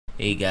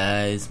Hey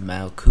guys,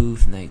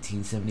 Malkuth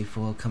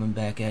 1974 coming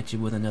back at you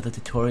with another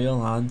tutorial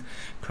on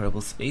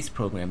Kerbal space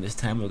program. This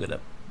time we're going to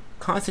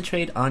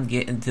concentrate on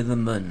getting to the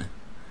moon.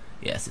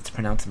 Yes, it's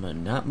pronounced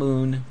moon, not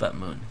moon, but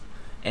moon.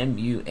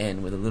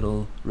 M-U-N with a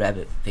little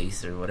rabbit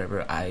face or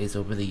whatever, eyes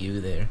over the U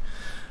there.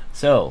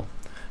 So,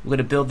 we're going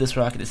to build this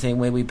rocket the same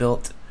way we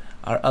built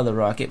our other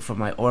rocket for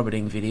my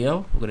orbiting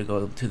video. We're going to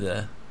go to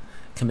the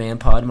Command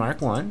Pod Mark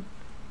 1.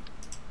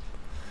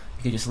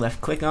 You can just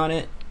left click on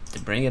it to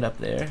bring it up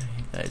there.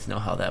 You guys know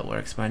how that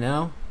works by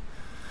now.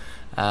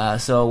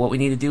 So what we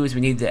need to do is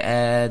we need to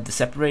add the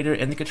separator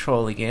and the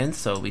control again.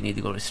 So we need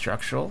to go to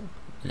structural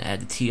and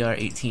add the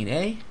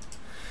TR18A,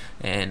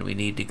 and we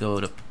need to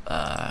go to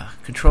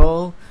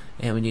control,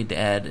 and we need to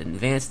add an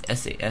advanced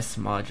SAS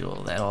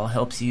module. That all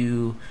helps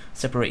you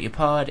separate your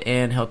pod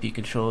and help you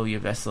control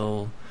your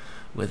vessel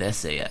with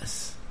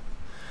SAS.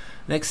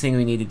 Next thing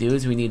we need to do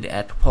is we need to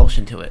add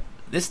propulsion to it.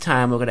 This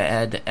time we're going to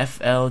add the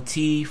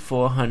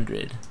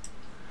FLT400.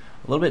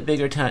 A little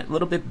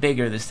bit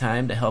bigger this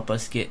time to help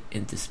us get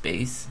into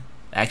space.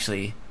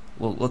 Actually,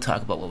 we'll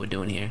talk about what we're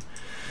doing here.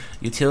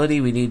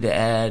 Utility, we need to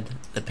add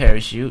the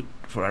parachute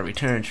for our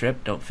return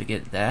trip. Don't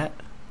forget that.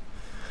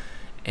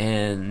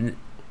 And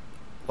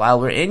while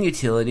we're in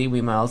utility,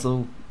 we might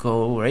also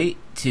go right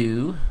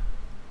to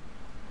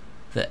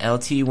the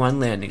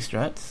LT1 landing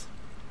struts.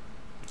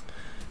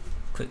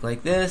 Click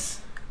like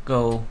this.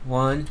 Go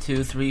 1,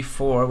 2, 3,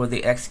 4 with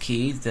the X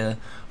keys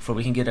for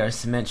we can get our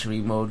symmetry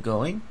mode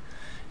going.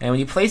 And when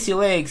you place your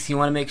legs, you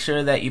want to make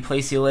sure that you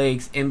place your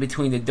legs in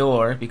between the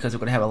door, because we're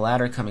going to have a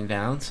ladder coming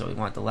down. So we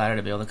want the ladder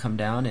to be able to come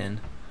down and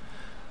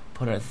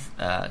put our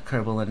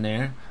Kerbal in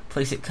there.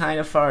 Place it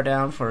kind of far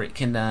down for it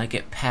can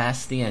get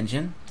past the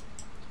engine.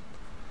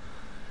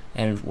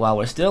 And while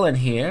we're still in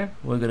here,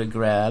 we're going to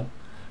grab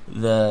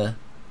the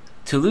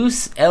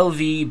Toulouse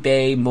LV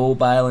Bay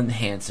Mobile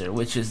Enhancer,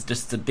 which is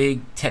just a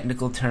big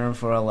technical term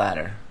for a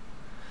ladder.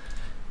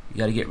 You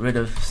got to get rid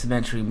of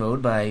symmetry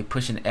mode by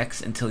pushing X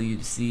until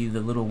you see the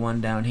little one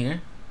down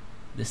here.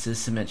 This is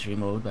symmetry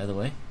mode, by the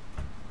way.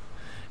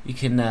 You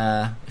can,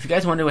 if you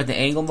guys wonder what the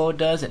angle mode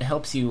does, it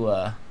helps you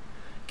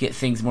get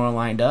things more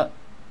lined up,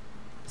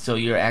 so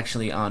you're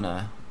actually on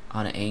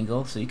an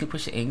angle. So you can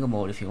push the angle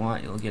mode if you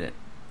want. You'll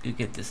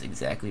get this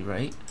exactly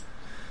right.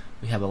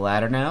 We have a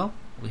ladder now.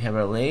 We have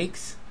our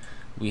legs.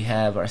 We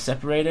have our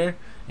separator,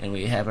 and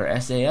we have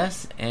our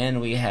SAS, and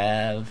we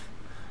have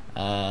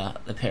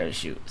the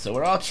parachute. So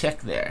we're all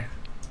checked there.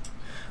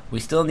 We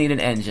still need an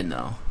engine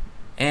though,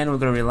 and we're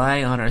going to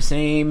rely on our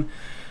same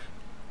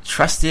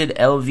trusted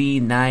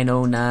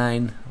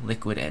LV909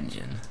 liquid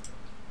engine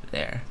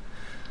there.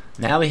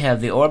 Now we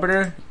have the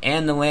orbiter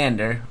and the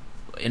lander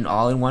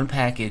all in one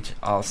package,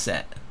 all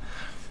set.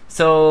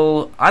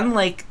 So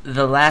unlike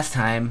the last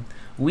time,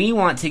 we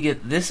want to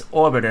get this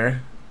orbiter,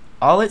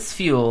 all its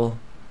fuel,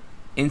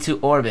 into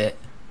orbit,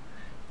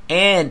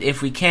 and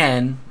if we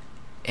can,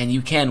 and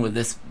you can with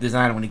this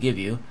design I'm going to give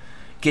you,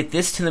 get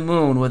this to the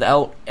moon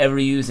without ever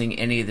using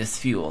any of this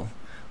fuel.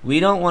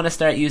 We don't want to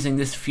start using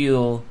this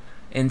fuel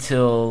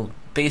until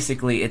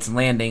basically it's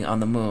landing on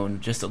the moon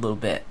just a little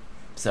bit.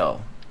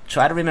 So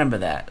try to remember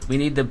that. We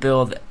need to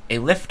build a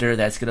lifter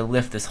that's going to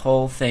lift this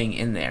whole thing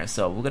in there.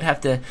 So we're going to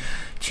have to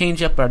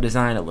change up our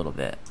design a little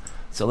bit.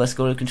 So let's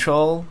go to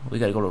control. We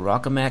got to go to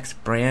Rockamax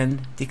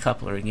brand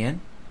decoupler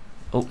again.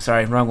 Oh,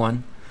 sorry, wrong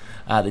one.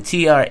 The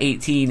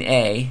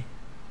TR18A.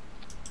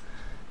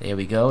 There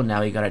we go.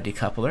 Now we got our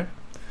decoupler.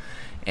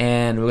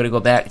 And we're going to go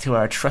back to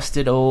our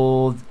trusted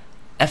old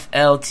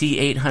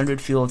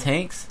FLT800 fuel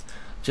tanks.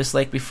 Just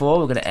like before,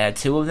 we're going to add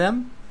 2 of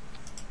them.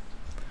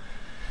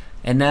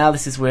 And now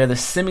this is where the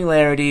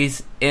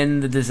similarities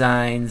in the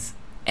designs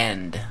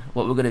end.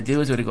 What we're going to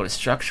do is we're going to go to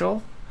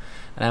structural.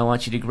 And I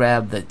want you to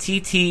grab the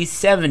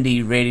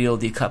TT70 radial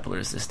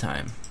decouplers this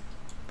time.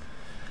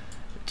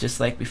 Just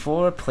like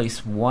before,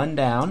 place 1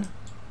 down.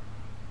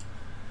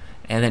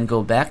 And then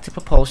go back to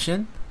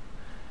propulsion.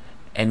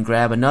 And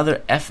grab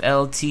another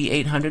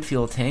FLT800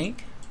 fuel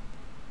tank.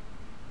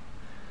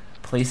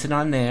 Place it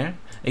on there.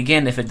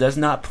 Again, if it does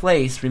not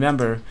place,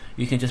 remember,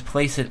 you can just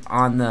place it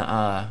on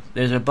the,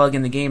 there's a bug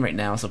in the game right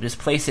now, so just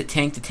place it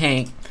tank to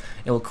tank.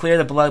 It will clear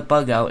the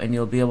bug out, and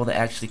you'll be able to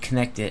actually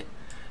connect it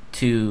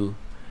to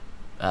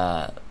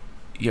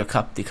your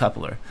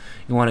decoupler.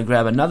 You want to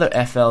grab another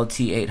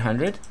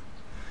FLT800,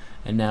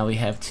 and now we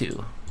have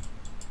 2.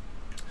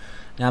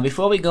 Now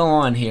before we go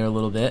on here a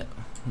little bit,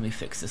 let me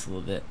fix this a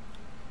little bit.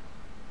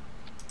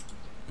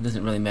 It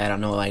doesn't really matter, I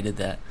don't know why I did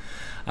that.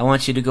 I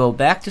want you to go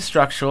back to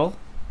structural,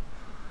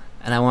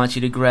 and I want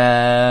you to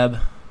grab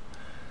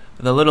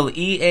the little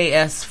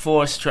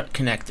EAS4 strut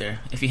connector.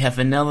 If you have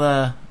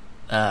vanilla,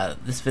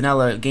 this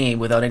vanilla game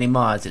without any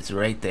mods, it's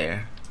right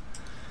there.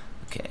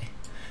 Okay.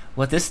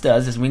 What this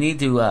does is we need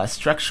to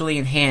structurally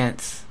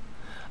enhance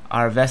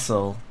our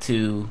vessel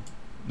to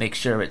make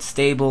sure it's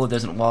stable, it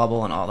doesn't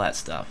wobble, and all that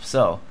stuff.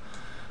 So,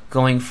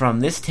 going from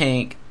this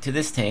tank to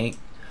this tank,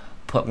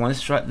 put 1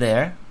 strut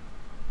there.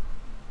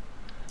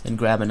 Then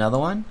grab another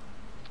one,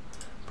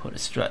 put a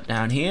strut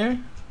down here,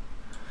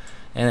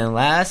 and then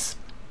last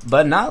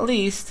but not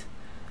least,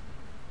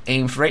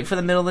 aim right for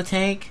the middle of the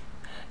tank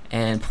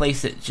and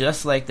place it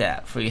just like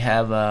that, for you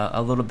have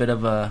a little bit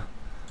of a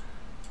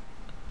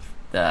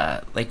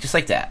just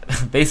like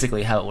that.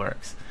 Basically how it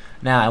works.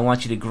 Now I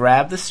want you to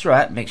grab the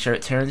strut, make sure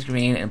it turns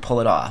green, and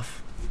pull it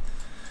off.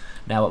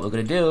 Now what we're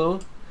going to do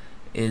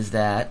is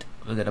that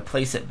we're going to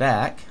place it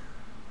back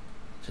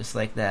just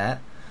like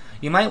that.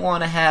 You might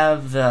want to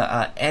have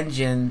the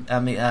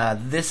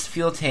this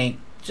fuel tank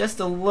just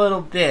a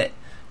little bit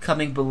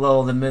coming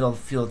below the middle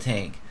fuel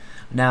tank.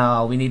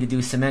 Now we need to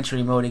do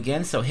symmetry mode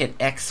again, so hit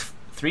X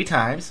 3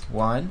 times.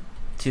 1,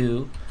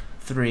 2,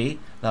 3.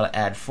 That'll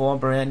add 4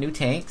 brand new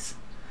tanks.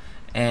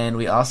 And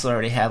we also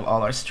already have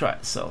all our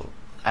struts, so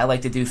I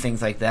like to do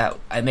things like that.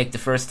 I make the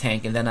first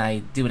tank and then I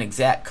do an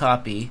exact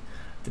copy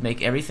to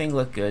make everything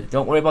look good.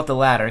 Don't worry about the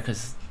ladder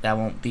because that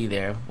won't be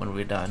there when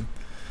we're done.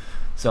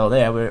 So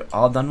there, we're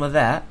all done with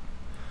that.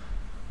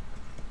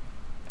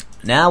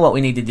 Now what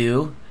we need to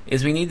do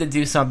is we need to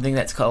do something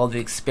that's called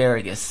the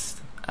asparagus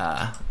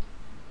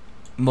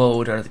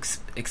mode, or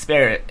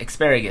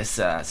asparagus,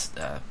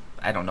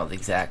 I don't know the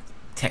exact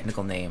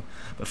technical name.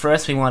 But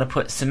first we want to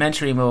put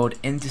symmetry mode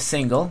into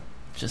single,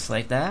 just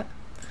like that.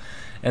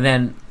 And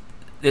then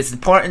it's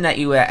important that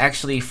you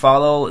actually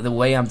follow the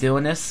way I'm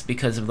doing this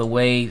because of the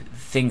way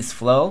things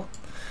flow.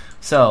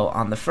 So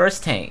on the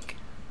first tank,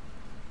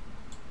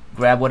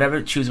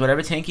 choose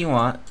whatever tank you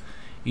want.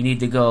 You need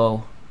to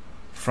go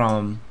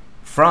from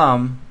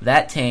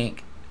that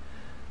tank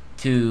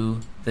to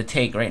the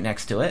tank right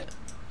next to it.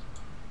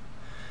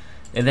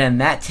 And then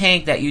that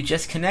tank that you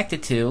just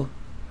connected to,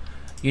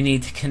 you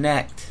need to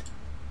connect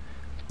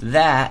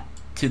that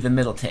to the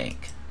middle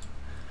tank.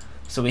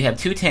 So we have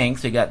 2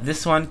 tanks. We got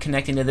this one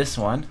connecting to this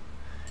one,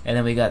 and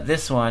then we got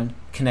this one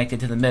connected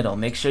to the middle.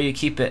 Make sure you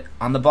keep it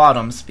on the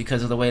bottoms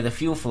because of the way the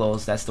fuel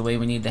flows. That's the way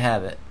we need to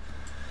have it.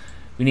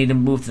 We need to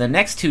move to the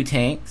next 2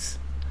 tanks,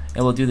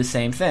 and we'll do the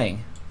same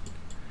thing.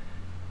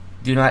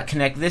 Do not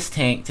connect this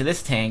tank to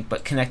this tank,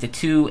 but connect the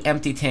 2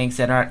 empty tanks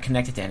that aren't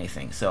connected to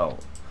anything. So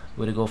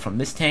we're going to go from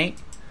this tank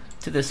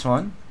to this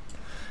one,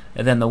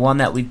 and then the one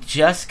that we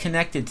just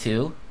connected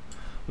to,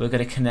 we're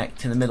going to connect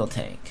to the middle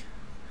tank.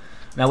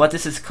 Now what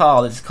this is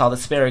called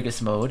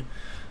asparagus mode.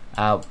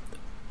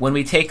 When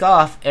we take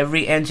off,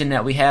 every engine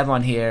that we have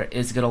on here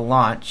is going to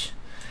launch,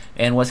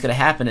 and what's going to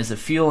happen is the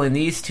fuel in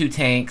these 2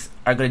 tanks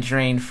are going to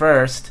drain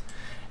first,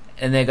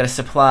 and they're going to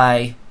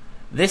supply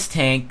this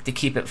tank to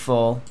keep it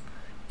full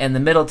and the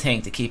middle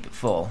tank to keep it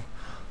full.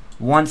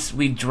 Once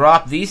we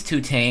drop these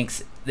 2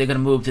 tanks, they're going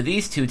to move to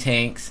these 2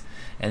 tanks,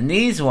 and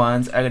these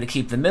ones are going to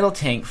keep the middle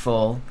tank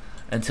full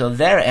until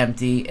they're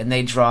empty and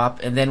they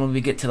drop, and then when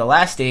we get to the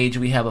last stage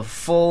we have a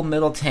full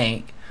middle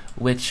tank,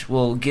 which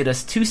will get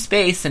us to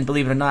space, and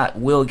believe it or not,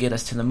 will get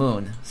us to the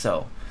moon.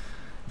 So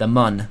the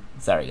mun.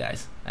 Sorry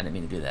guys, I didn't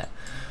mean to do that.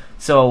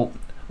 So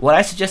what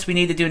I suggest we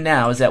need to do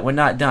now is that we're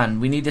not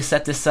done. We need to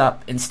set this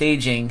up in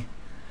staging.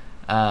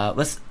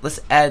 Let's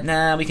add.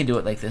 Nah, we can do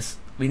it like this.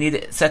 We need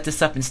to set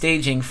this up in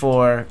staging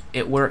for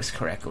it works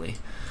correctly.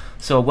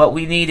 So what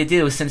we need to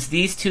do, since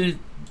this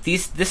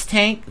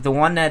tank, the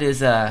one that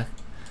is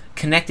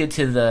connected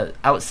to the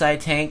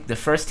outside tank, the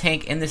first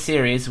tank in the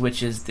series,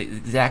 which is the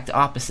exact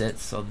opposite,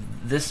 so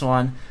this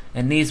one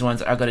and these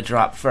ones are going to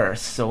drop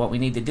first. So what we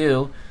need to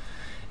do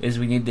is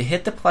we need to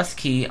hit the plus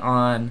key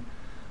on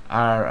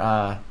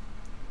our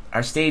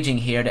staging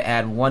here to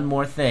add one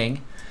more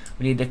thing.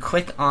 We need to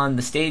click on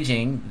the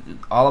staging.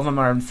 All of them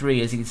are in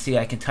 3. As you can see,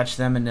 I can touch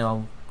them and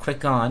they'll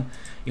click on.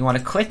 You want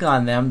to click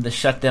on them to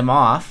shut them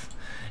off.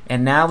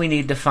 And now we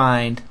need to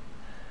find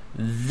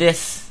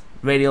this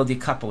radial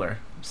decoupler.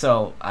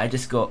 So I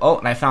just go, oh,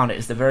 and I found it.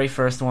 It's the very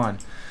first one.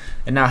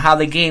 And now how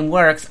the game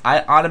works,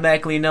 I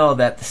automatically know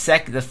that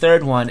the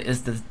third one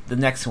is the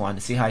next one.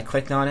 See how I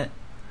clicked on it?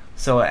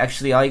 So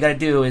actually all you got to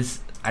do is,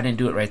 I didn't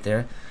do it right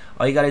there.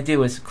 All you got to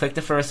do is click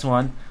the first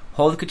one,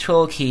 hold the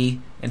control key,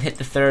 and hit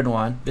the third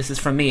one. This is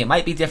for me. It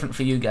might be different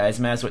for you guys,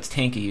 no matter what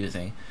tank you're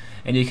using.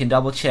 And you can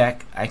double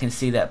check. I can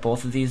see that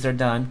both of these are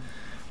done.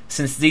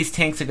 Since these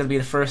tanks are going to be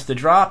the first to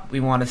drop, we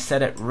want to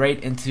set it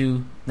right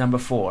into number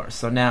 4.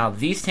 So now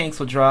these tanks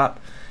will drop,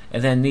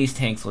 and then these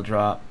tanks will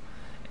drop,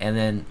 and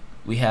then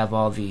we have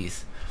all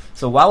these.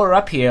 So while we're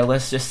up here,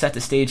 let's just set the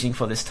staging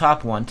for this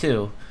top one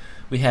too.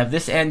 We have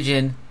this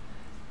engine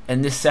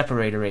and this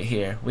separator right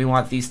here. We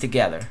want these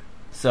together.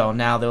 So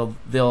now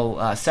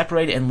they'll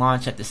separate and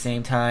launch at the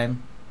same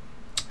time.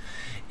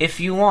 If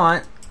you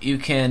want, you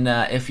can,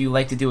 if you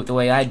like to do it the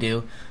way I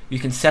do, you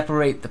can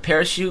separate the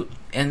parachute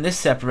and this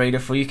separator,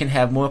 for you can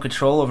have more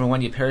control over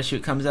when your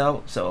parachute comes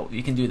out. So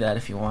you can do that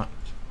if you want.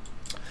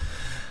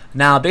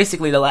 Now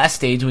basically the last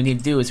stage we need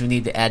to do is we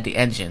need to add the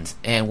engines.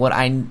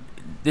 And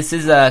this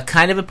is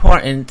kind of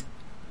important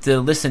to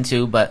listen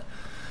to, but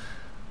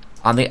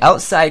on the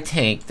outside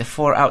tank, the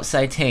 4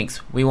 outside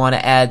tanks, we want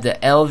to add the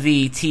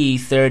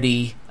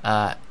LVT-30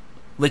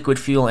 liquid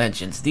fuel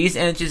engines. These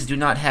engines do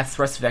not have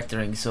thrust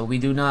vectoring, so we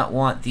do not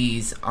want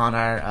these on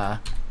our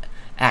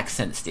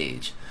accent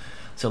stage.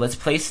 So let's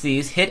place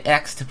these, hit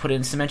X to put it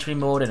in symmetry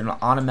mode, and it'll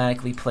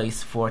automatically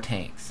place 4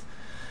 tanks.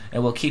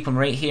 and we'll keep them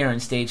right here in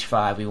stage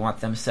 5. We want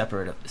them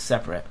separate.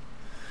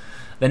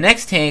 The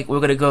next tank, we're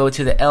going to go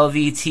to the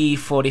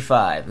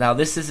LVT-45. Now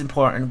this is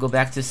important. Go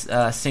back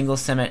to single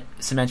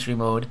symmetry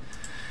mode.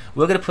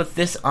 We're going to put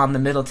this on the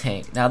middle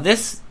tank. Now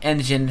this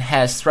engine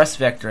has thrust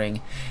vectoring,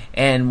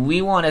 and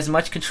we want as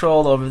much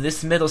control over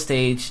this middle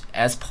stage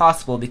as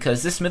possible,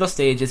 because this middle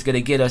stage is going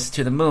to get us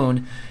to the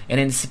moon,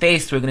 and in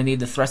space we're going to need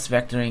the thrust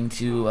vectoring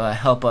to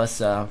help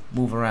us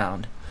move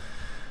around.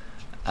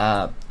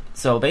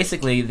 So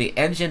basically the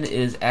engine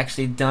is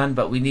actually done,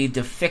 but we need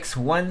to fix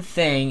one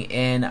thing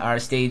in our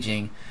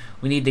staging.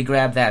 We need to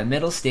grab that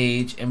middle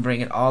stage and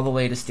bring it all the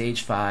way to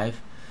stage 5,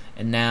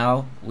 and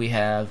now we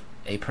have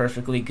a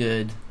perfectly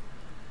good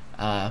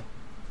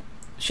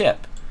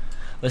ship.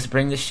 Let's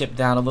bring the ship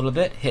down a little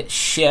bit, hit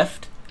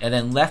shift, and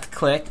then left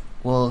click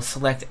will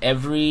select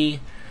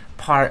every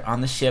part on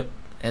the ship,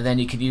 and then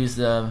you can use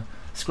the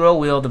scroll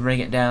wheel to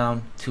bring it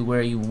down to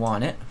where you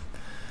want it.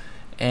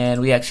 And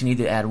we actually need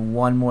to add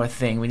one more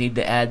thing. We need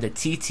to add the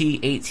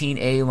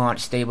TT-18A launch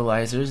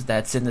stabilizers.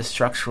 That's in the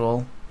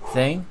structural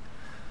thing.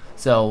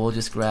 So we'll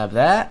just grab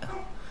that,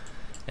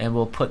 and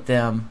we'll put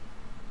them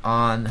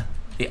on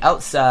the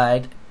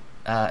outside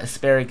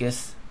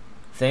asparagus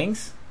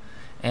things,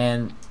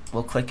 and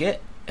we'll click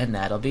it, and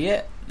that'll be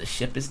it. The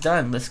ship is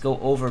done. Let's go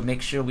over,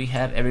 make sure we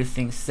have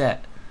everything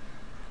set.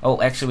 Oh,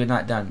 actually we're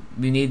not done.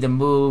 We need to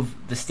move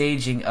the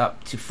staging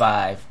up to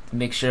 5 to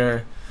make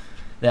sure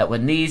that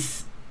when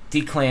these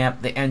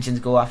declamp, the engines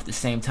go off at the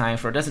same time,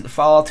 for it doesn't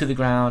fall to the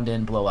ground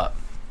and blow up.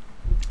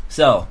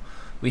 So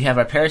we have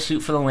our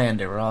parachute for the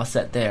lander. We're all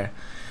set there.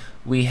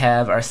 We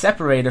have our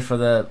separator for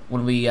the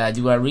when we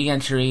do our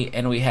re-entry,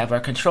 and we have our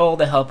control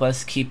to help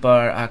us keep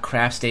our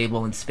craft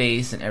stable in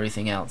space and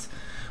everything else.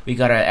 We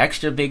got our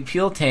extra big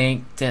fuel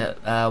tank to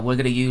we're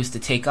going to use to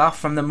take off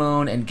from the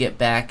moon and get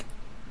back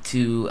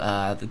to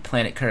the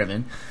planet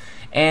Kerbin.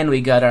 And we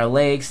got our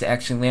legs to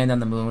actually land on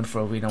the moon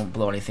for we don't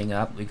blow anything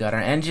up. We got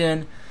our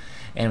engine,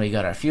 and we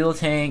got our fuel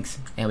tanks,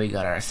 and we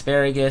got our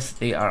asparagus.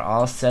 They are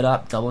all set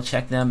up. Double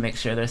check them, make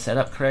sure they're set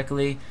up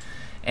correctly.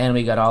 And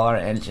we got all our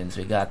engines.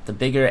 We got the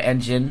bigger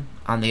engine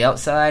on the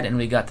outside, and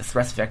we got the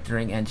thrust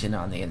vectoring engine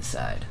on the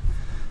inside.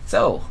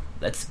 So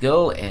let's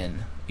go,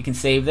 and you can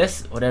save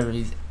this whatever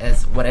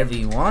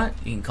you want.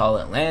 You can call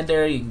it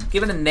lander. You can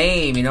give it a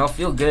name.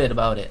 Feel good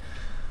about it.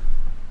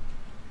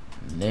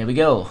 And there we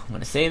go. I'm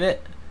gonna save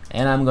it,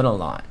 and I'm gonna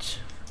launch.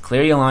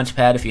 Clear your launch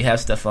pad if you have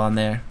stuff on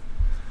there.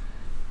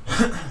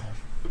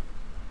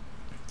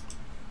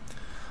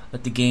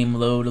 Let the game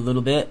load a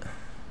little bit.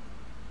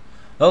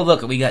 Oh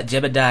look, we got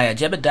Jebediah.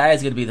 Jebediah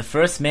is going to be the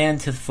first man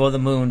for the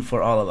moon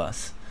for all of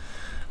us.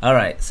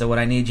 Alright, so what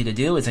I need you to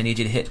do is I need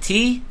you to hit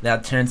T.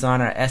 That turns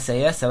on our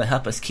SAS. That will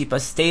help us keep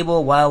us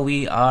stable while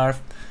we are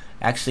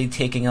actually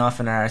taking off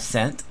in our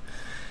ascent.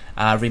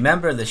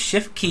 Remember, the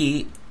shift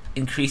key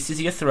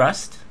increases your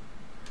thrust.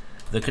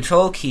 The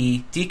control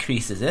key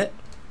decreases it.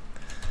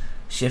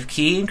 Shift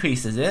key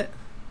increases it.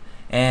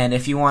 And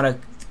if you want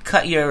to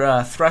cut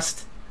your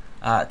thrust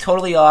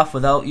totally off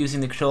without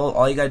using the control,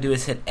 all you gotta do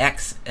is hit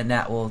X, and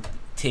that will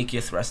take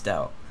your thrust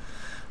out.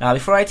 Now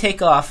before I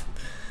take off,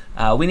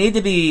 we need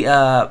to be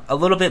a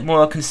little bit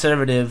more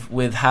conservative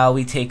with how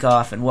we take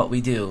off and what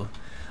we do.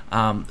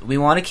 We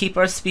want to keep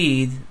our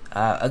speed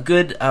a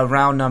good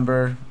round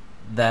number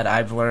that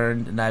I've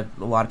learned, and a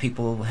lot of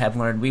people have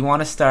learned. We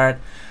want to start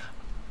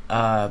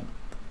our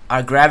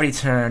gravity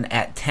turn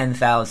at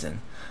 10,000.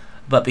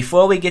 But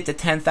before we get to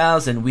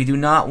 10,000, we do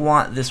not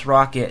want this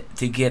rocket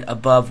to get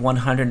above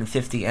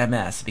 150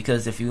 ms,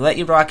 because if you let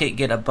your rocket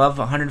get above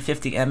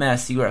 150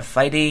 ms, you are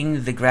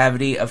fighting the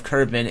gravity of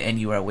Kerbin and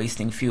you are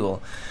wasting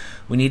fuel.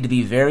 We need to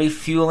be very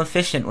fuel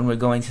efficient when we're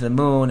going to the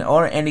moon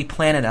or any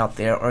planet out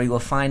there, or you will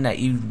find that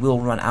you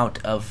will run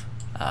out of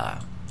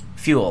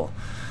fuel.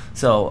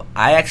 So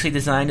I actually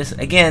designed this.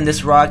 Again,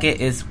 this rocket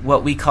is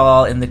what we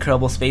call in the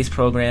Kerbal space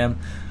program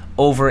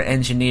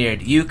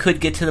over-engineered. You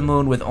could get to the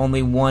moon with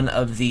only one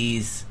of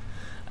these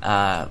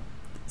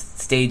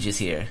stages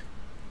here,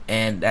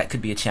 and that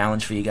could be a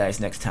challenge for you guys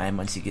next time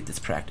once you get this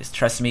practice.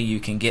 Trust me, you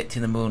can get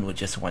to the moon with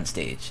just one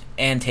stage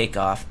and take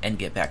off and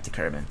get back to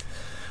Kerbin.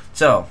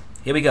 So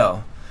here we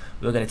go.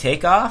 We're going to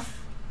take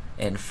off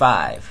in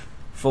 5,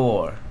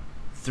 4,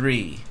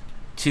 3,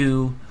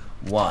 2,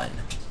 1.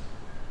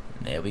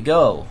 There we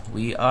go.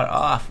 We are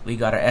off. We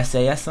got our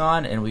SAS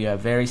on, and we are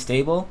very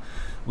stable.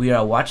 We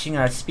are watching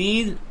our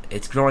speed.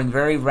 It's growing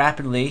very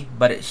rapidly,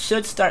 but it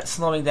should start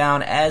slowing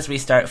down as we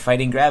start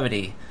fighting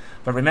gravity.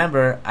 But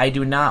remember, I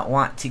do not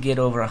want to get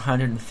over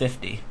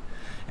 150.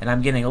 And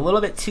I'm getting a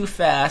little bit too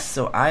fast,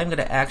 so I'm going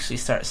to actually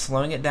start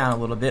slowing it down a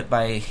little bit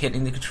by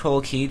hitting the control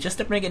key just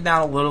to bring it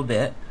down a little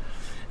bit.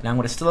 And I'm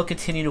going to still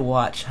continue to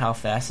watch how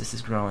fast this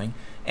is growing.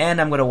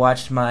 And I'm going to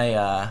watch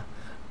my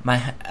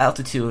my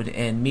altitude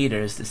in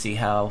meters to see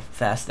how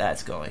fast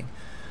that's going.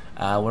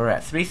 We're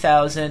at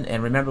 3,000,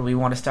 and remember, we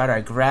want to start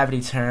our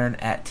gravity turn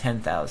at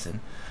 10,000.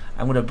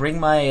 I'm going to bring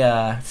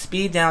my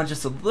speed down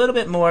just a little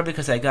bit more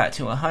because I got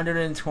to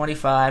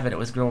 125 and it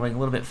was growing a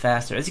little bit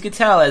faster. As you can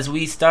tell, as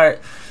we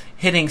start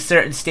hitting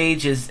certain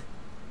stages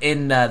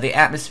in the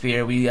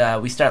atmosphere,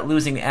 we start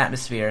losing the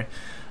atmosphere,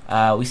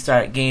 we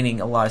start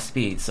gaining a lot of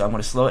speed. So I'm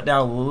going to slow it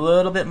down a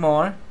little bit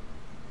more,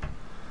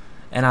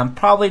 and I'm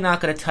probably not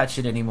going to touch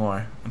it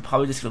anymore. I'm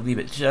probably just going to leave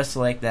it just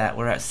like that.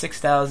 We're at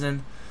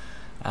 6,000.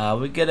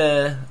 We're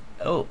gonna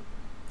oh,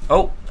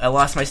 I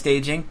lost my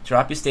staging.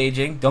 Drop your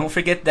staging. Don't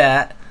forget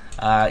that.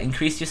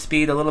 Increase your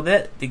speed a little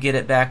bit to get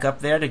it back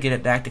up there, to get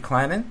it back to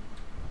climbing.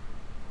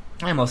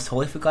 I almost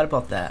totally forgot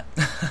about that.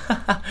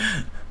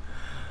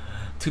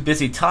 Too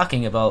busy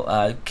talking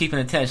about keeping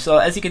attention. So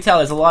as you can tell,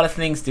 there's a lot of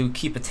things to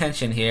keep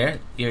attention here.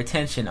 Your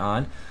attention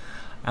on.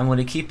 I'm going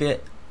to keep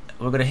it.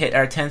 We're going to hit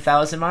our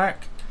 10,000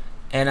 mark,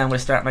 and I'm going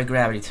to start my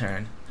gravity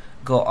turn.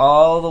 Go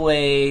all the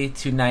way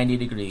to 90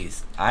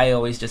 degrees. I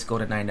always just go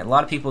to 90. A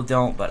lot of people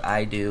don't, but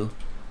I do.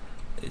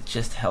 It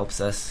just helps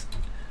us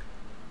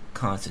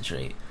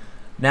concentrate.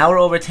 Now we're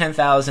over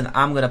 10,000.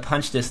 I'm going to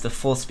punch this to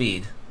full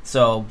speed.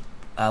 So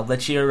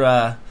let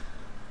your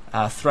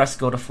thrust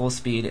go to full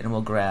speed, and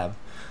we'll grab.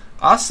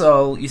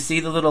 Also, you see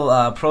the little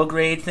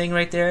prograde thing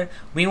right there?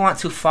 We want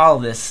to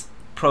follow this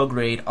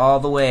prograde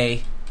all the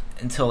way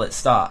until it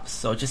stops.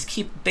 So just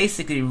keep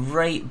basically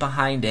right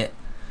behind it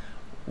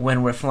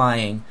when we're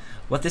flying.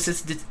 What this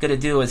is going to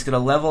do is going to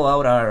level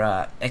out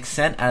our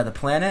ascent out of the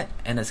planet,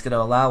 and it's going to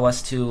allow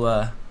us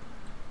to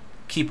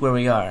keep where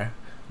we are.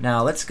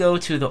 Now let's go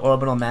to the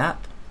orbital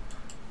map.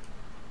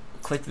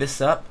 Click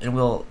this up, and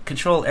we'll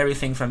control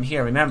everything from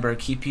here. Remember,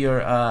 keep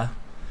your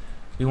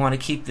we want to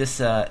keep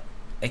this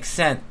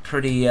ascent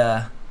pretty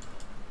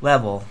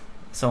level.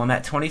 So I'm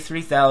at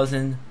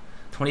 23,000,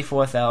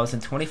 24,000,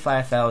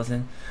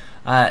 25,000.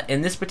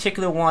 In this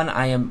particular one,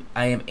 I am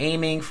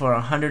aiming for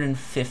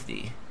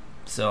 150.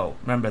 So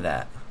remember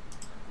that.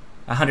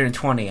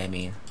 120, I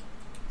mean.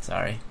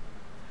 Sorry.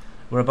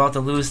 We're about to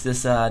lose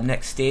this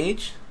next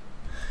stage.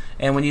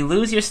 And when you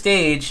lose your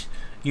stage,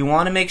 you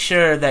want to make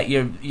sure that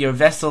your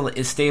vessel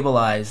is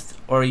stabilized,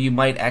 or you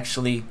might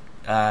actually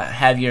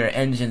have your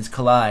engines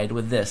collide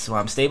with this. So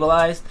I'm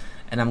stabilized,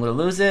 and I'm going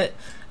to lose it.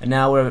 And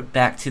now we're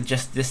back to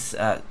just this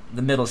the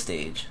middle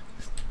stage.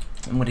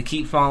 I'm going to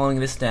keep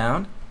following this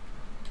down.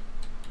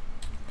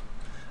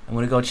 I'm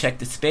going to go check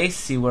the space,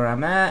 see where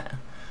I'm at.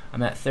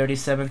 I'm at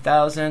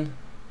 37,000,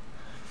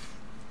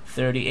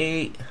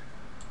 38,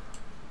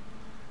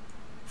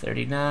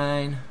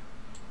 39,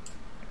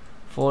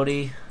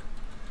 40,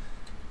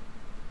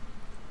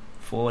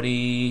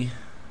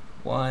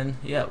 41.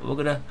 Yeah, I'm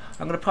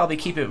gonna probably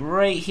keep it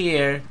right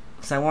here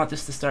because I want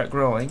this to start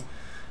growing.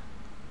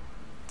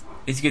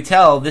 As you can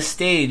tell, this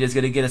stage is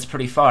going to get us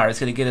pretty far. It's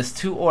going to get us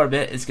to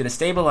orbit. It's going to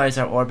stabilize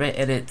our orbit,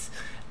 and it's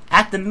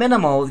at the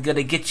minimal going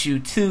to get you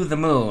to the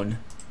moon.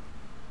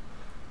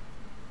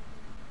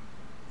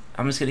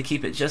 I'm just going to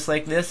keep it just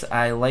like this.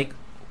 I like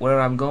where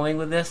I'm going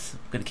with this.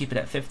 I'm going to keep it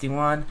at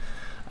 51.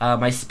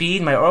 My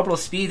speed, my orbital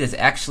speed is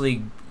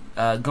actually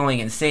going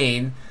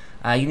insane.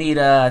 You need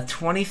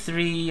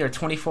 23 or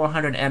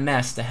 2400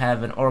 ms to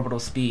have an orbital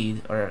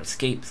speed or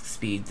escape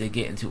speed to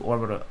get into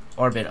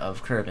orbit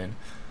of Kerbin.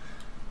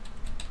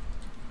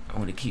 I'm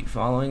going to keep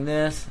following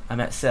this. I'm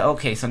at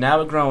okay, so now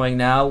we're growing.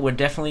 Now we're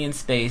definitely in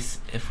space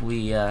if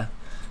we when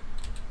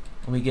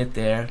we get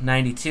there.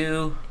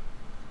 92,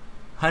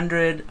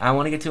 100. I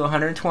want to get to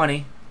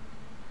 120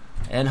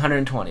 and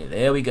 120.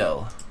 There we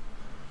go.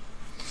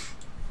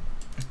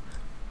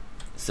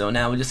 So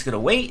now we're just going to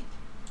wait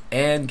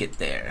and get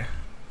there.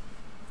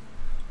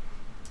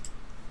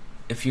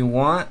 If you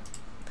want,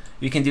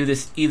 you can do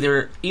this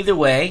either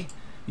way.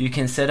 You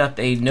can set up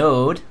a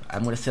node.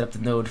 I'm going to set up the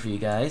node for you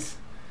guys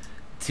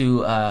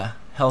to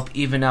help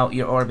even out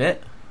your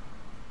orbit.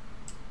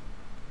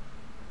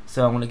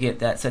 So I'm going to get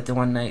that set to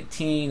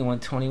 119,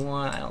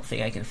 121. I don't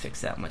think I can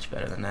fix that much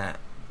better than that.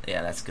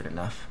 Yeah, that's good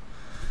enough.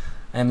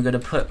 I'm going to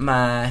put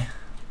my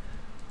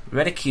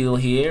reticule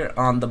here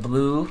on the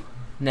blue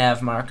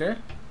nav marker.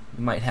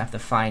 You might have to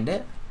find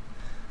it.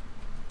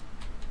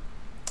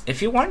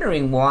 If you're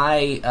wondering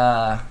why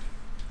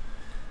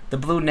the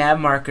blue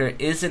nav marker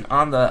isn't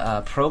on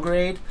the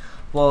prograde,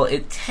 well,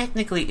 it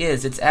technically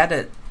is. It's at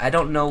a, I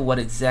don't know what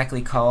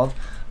exactly called,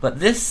 but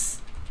this,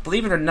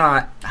 believe it or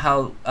not,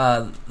 how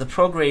the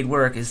prograde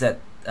work is that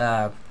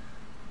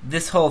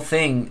this whole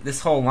thing, this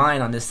whole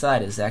line on this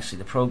side is actually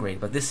the prograde,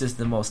 but this is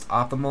the most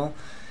optimal.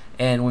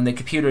 And when the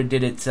computer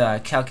did its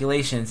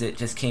calculations, it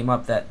just came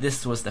up that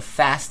this was the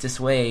fastest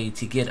way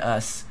to get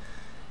us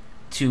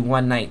to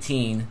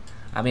 119.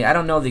 I mean, I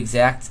don't know the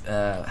exact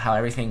how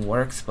everything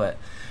works, but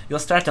you'll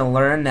start to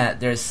learn that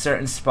there's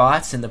certain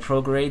spots in the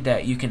prograde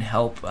that you can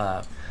help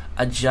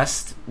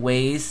adjust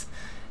ways.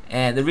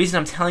 And the reason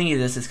I'm telling you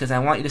this is because I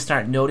want you to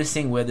start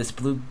noticing where this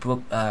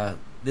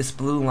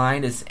blue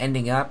line is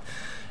ending up,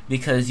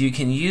 because you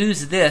can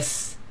use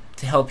this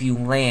to help you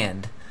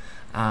land.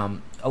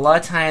 A lot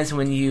of times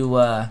when you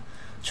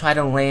try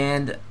to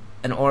land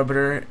an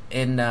orbiter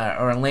in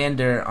or a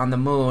lander on the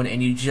moon,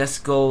 and you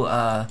just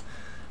go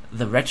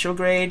the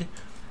retrograde,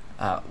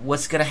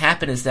 what's going to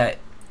happen is that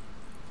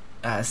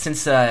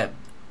since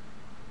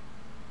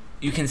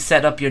you can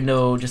set up your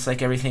node just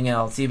like everything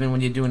else, even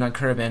when you're doing on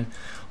Kerbin,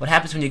 what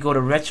happens when you go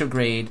to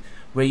retrograde,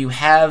 where you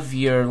have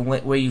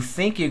where you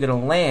think you're going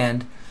to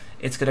land,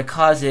 it's going to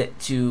cause it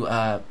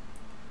to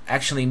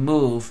actually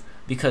move,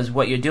 because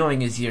what you're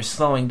doing is you're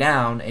slowing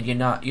down, and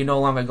you're no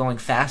longer going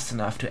fast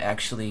enough to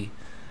actually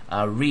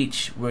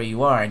reach where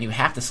you are, and you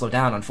have to slow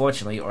down,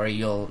 unfortunately, or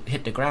you'll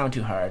hit the ground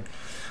too hard.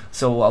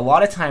 So a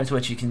lot of times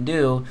what you can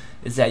do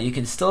is that you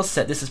can still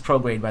set, this is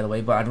prograde by the way,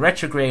 but on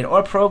retrograde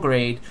or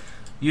prograde,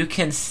 you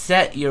can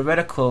set your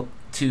reticle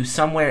to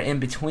somewhere in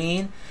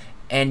between,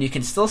 and you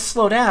can still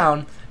slow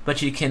down,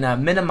 but you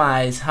can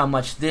minimize how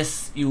much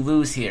this you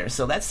lose here.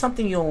 So that's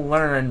something you'll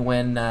learn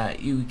when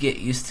you get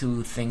used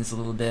to things a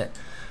little bit.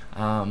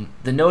 The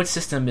node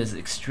system is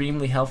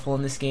extremely helpful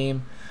in this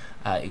game.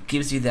 It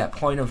gives you that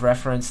point of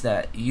reference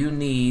that you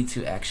need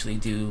to actually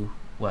do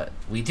what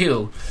we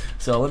do.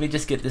 So let me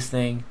just get this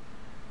thing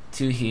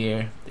to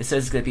here. It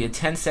says it's going to be a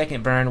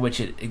 10-second burn, which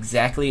it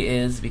exactly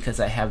is, because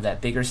I have that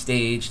bigger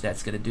stage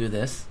that's going to do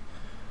this.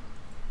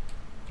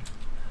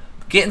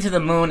 Getting to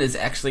the moon is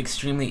actually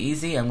extremely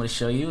easy. I'm going to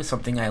show you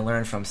something I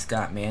learned from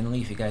Scott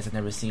Manley. If you guys have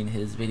never seen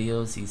his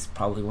videos, he's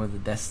probably one of the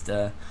best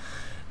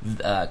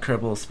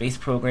Kerbal Space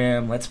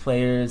Program Let's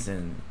Players,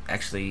 and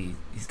actually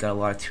he's got a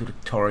lot of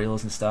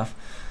tutorials and stuff.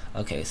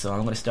 Okay, so I'm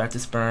going to start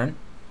this burn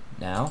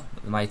now.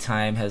 My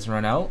time has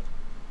run out.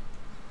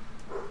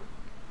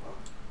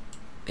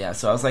 Yeah,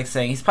 so I was like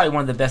saying, he's probably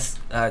one of the best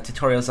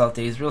tutorials out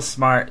there. He's real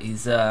smart.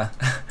 He's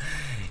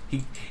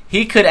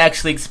he could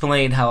actually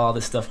explain how all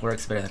this stuff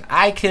works better than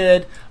I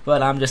could,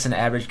 but I'm just an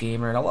average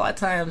gamer, and a lot of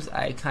times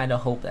I kind of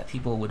hope that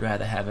people would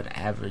rather have an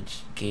average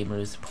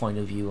gamer's point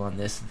of view on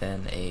this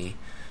than a,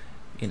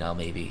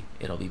 maybe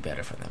it'll be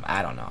better for them.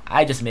 I don't know.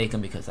 I just make them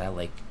because I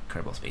like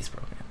Kerbal Space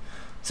Program.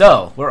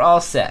 So, we're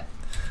all set.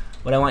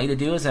 What I want you to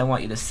do is I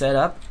want you to set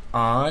up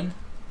on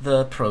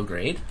the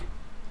prograde,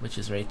 which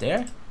is right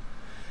there.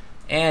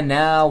 And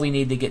now we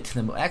need to get to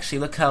the moon. Actually,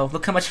 look how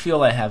much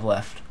fuel I have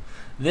left.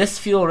 This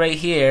fuel right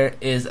here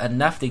is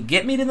enough to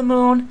get me to the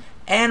moon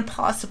and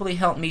possibly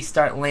help me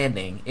start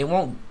landing. It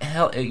won't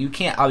help. You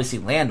can't obviously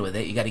land with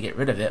it. You got to get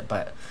rid of it,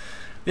 but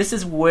this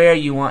is where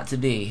you want to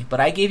be. But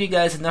I gave you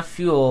guys enough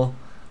fuel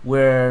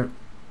where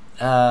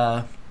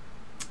you're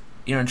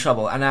in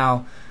trouble. And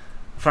now,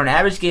 for an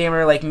average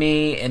gamer like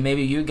me and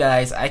maybe you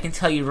guys, I can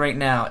tell you right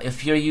now,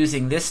 if you're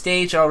using this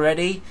stage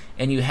already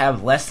and you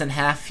have less than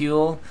half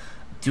fuel,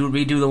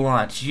 redo the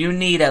launch. You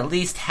need at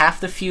least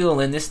half the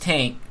fuel in this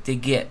tank to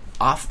get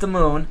off the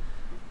moon,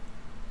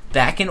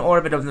 back in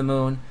orbit of the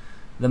moon,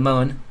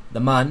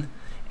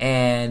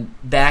 and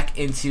back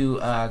into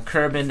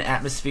kerbin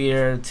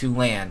atmosphere to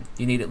land.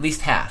 You need at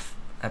least half.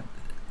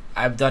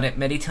 I've done it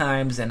many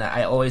times, and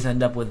I always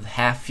end up with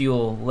half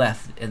fuel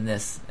left in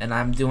this, and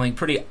I'm doing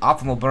pretty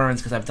optimal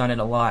burns because I've done it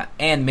a lot,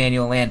 and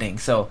manual landing.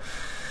 So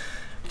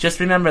just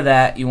remember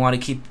that you want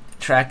to keep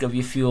track of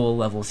your fuel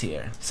levels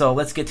here. So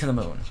let's get to the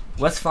moon.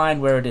 Let's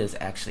find where it is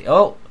actually.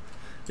 Oh,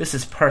 this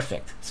is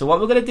perfect. So what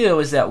we're going to do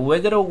is that we're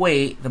going to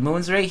wait. The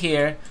moon's right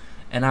here,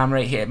 and I'm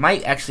right here. It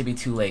might actually be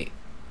too late.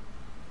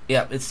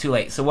 Yep, it's too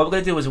late. So what we're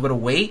going to do is we're going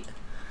to wait.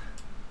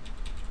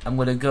 I'm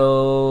going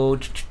to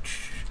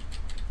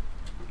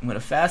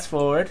fast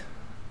forward.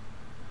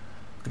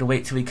 I'm going to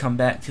wait till we come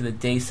back to the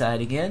day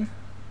side again.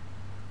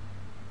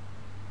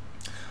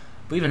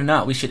 Believe it or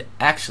not, we should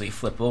actually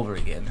flip over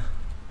again.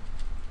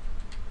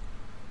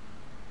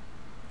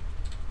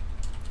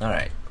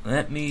 Alright,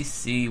 let me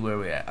see where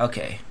we're at.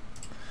 Okay.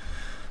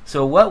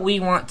 So what we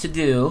want to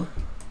do,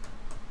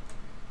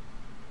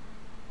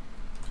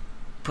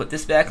 put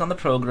this back on the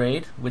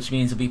prograde, which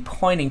means we'll be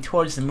pointing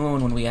towards the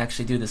moon when we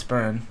actually do this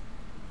burn.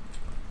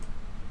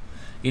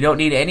 You don't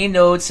need any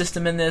node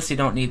system in this. You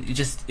don't need,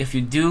 if you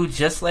do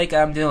just like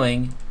I'm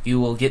doing, you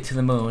will get to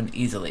the moon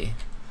easily.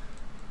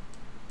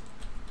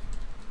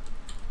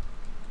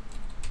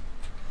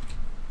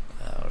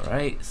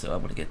 Alright, so I'm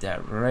going to get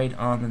that right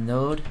on the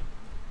node.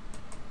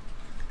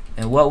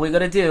 And what we're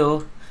going to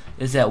do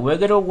is that we're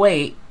going to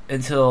wait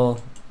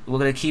until, we're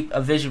going to keep a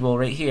visual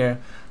right here,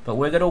 but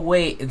we're going to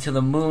wait until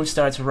the moon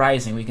starts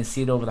rising. We can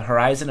see it over the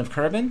horizon of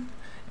kerbin,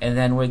 and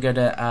then we're going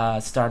to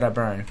start our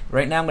burn.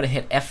 Right now I'm going to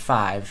hit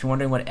F5. If you're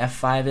wondering what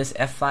F5 is,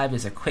 F5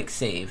 is a quick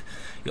save.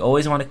 You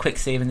always want a quick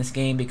save in this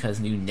game because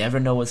you never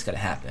know what's going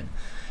to happen.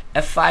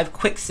 F5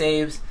 quick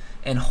saves,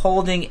 and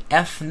holding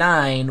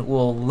F9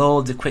 will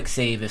load the quick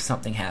save if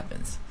something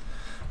happens.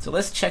 So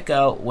let's check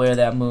out where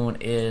that moon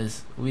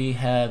is. We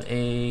have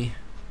we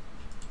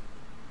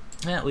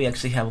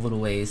actually have a little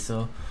ways,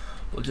 so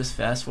we'll just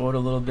fast forward a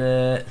little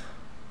bit.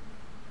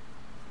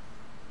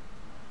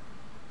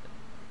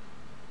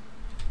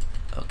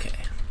 Okay.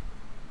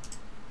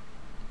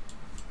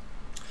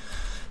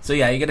 So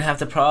yeah, you're gonna have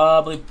to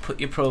probably put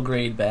your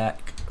prograde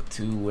back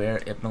to where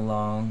it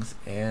belongs,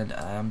 and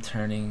I'm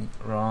turning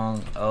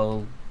wrong.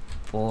 Oh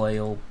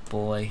boy,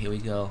 here we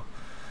go.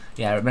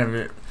 Yeah,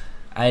 remember,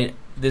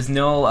 there's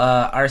no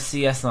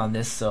RCS on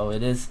this, so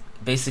it is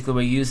basically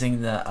we're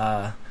using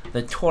the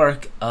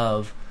torque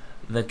of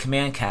the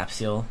command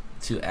capsule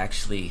to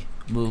actually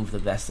move the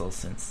vessel,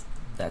 since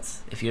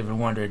that's, if you ever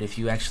wondered, if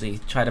you actually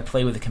try to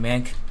play with the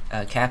command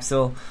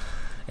capsule,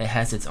 It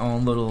has its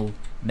own little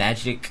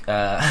magic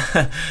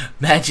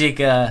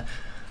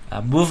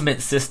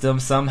movement system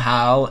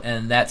somehow,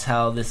 and that's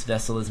how this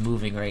vessel is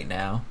moving right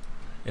now.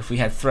 If we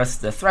had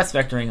the thrust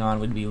vectoring on,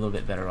 we'd be a little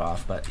bit better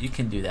off, but you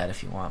can do that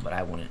if you want, but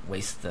I wouldn't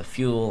waste the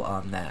fuel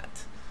on that.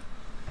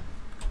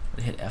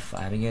 We'll hit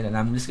F5 again, and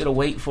I'm just going to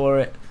wait for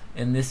it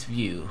in this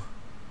view.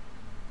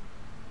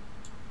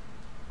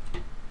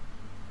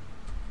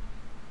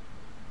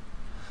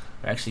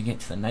 We're actually getting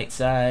to the night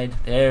side.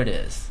 There it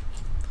is.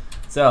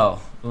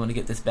 So, we want to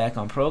get this back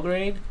on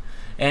prograde.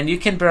 And you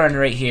can burn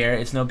right here.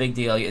 It's no big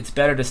deal. It's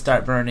better to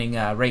start burning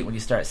right when you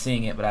start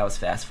seeing it, but I was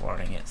fast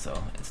forwarding it,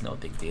 so it's no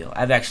big deal.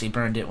 I've actually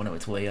burned it when it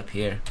was way up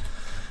here.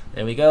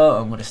 There we go.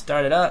 I'm going to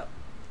start it up.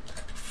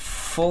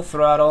 Full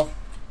throttle.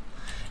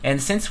 And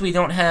since we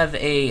don't have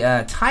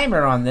a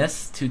timer on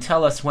this to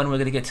tell us when we're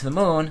going to get to the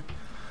moon,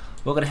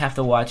 we're going to have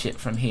to watch it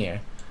from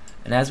here.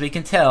 And as we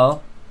can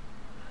tell,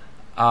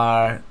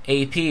 our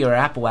AP or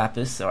Apple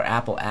Apis or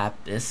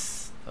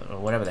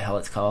whatever the hell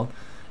it's called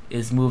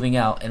is moving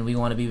out, and we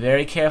want to be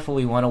very careful.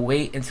 We want to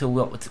wait until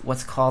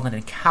what's called an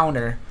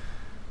encounter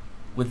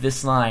with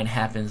this line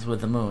happens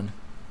with the moon.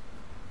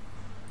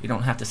 You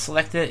don't have to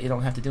select it, you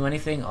don't have to do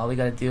anything. All we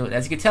got to do,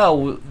 as you can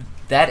tell,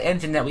 that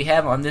engine that we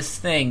have on this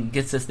thing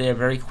gets us there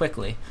very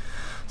quickly.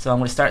 So I'm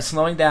going to start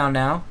slowing down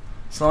now.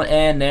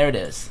 And there it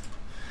is.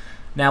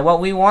 Now what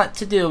we want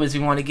to do is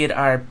we want to get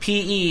our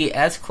PE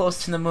as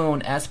close to the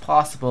moon as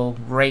possible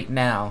right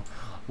now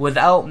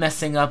without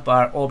messing up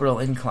our orbital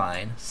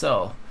incline.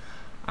 So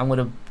I'm going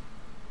to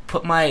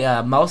put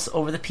my mouse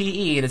over the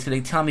PE, and it's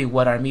going to tell me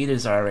what our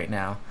meters are right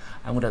now.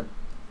 I'm going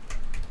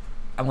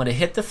to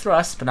hit the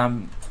thrust, but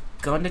I'm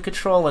going to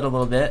control it a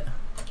little bit.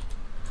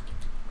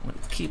 I'm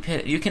going to keep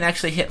hitting. You can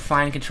actually hit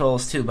fine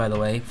controls too, by the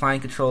way. Fine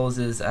controls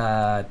is,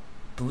 I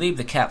believe,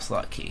 the caps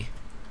lock key.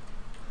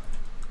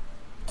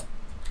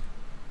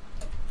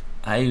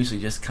 I usually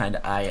just kind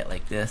of eye it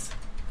like this.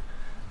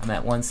 I'm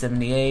at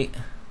 178,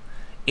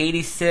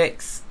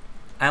 86.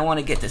 I want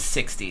to get to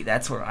 60.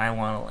 That's where I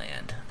want to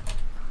land.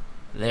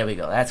 There we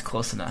go. That's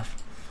close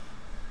enough.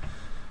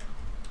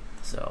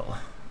 So.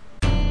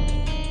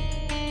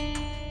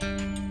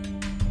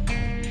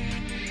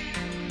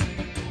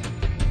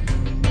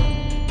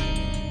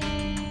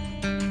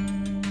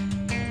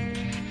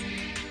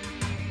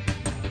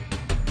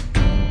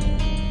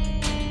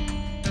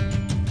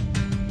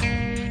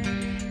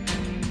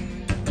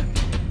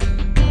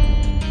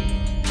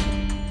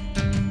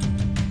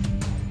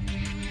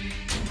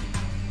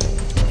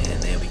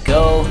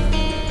 Go.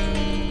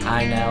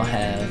 I now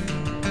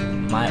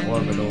have my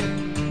orbital.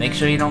 Make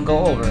sure you don't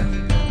go over.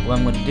 What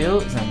I'm going to do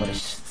is I'm going to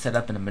set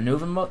up in a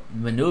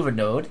maneuver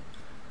node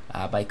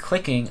by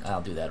clicking.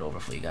 I'll do that over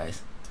for you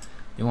guys.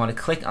 You want to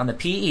click on the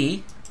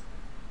PE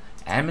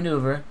and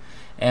maneuver,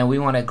 and we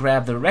want to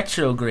grab the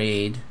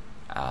retrograde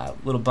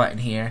little button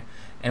here,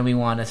 and we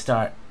want to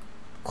start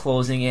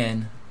closing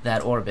in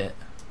that orbit.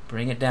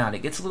 Bring it down.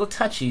 It gets a little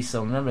touchy,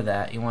 so remember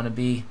that. You want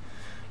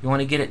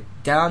to get it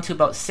down to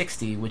about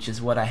 60, which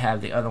is what I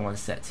have the other one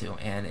set to,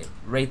 and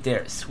right there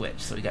it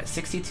switched. So we got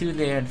 62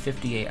 there and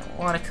 58. I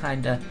want to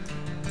kind of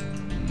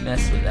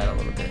mess with that a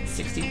little bit.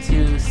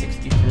 62,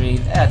 63,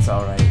 that's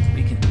alright.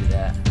 We can do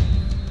that.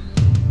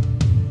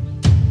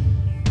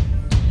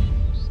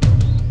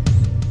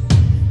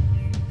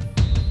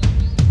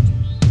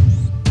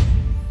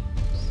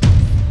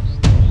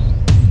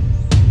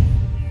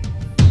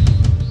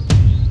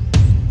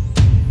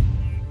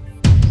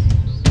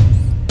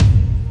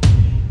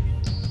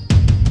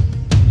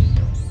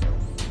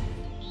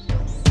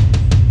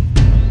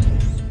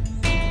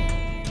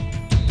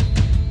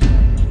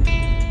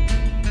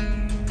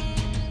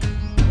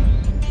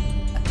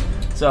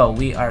 So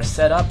we are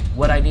set up.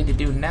 What I need to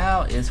do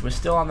now is we're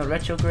still on the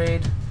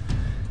retrograde,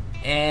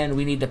 and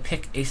we need to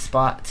pick a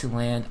spot to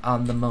land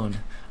on the moon.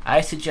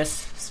 I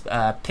suggest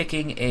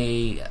picking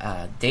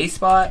a day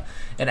spot,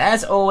 and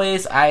as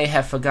always, I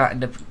have forgotten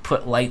to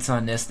put lights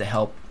on this to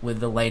help with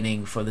the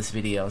lighting for this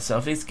video. So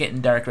if it's getting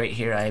dark right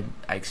here, I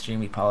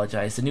extremely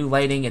apologize. The new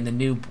lighting in the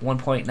new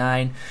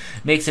 1.9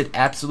 makes it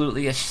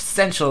absolutely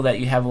essential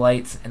that you have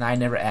lights, and I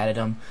never added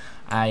them.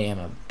 I am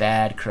a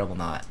bad Kerbal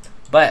knot.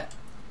 But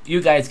you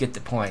guys get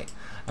the point.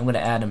 I'm going to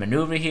add a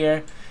maneuver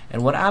here,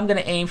 and what I'm going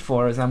to aim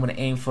for is I'm going to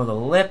aim for the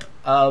lip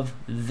of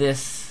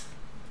this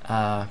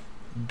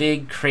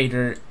big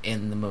crater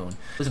in the moon.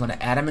 I'm going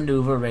to add a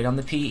maneuver right on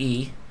the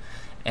PE,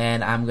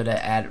 and I'm going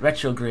to add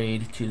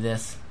retrograde to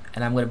this,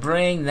 and I'm going to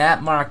bring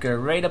that marker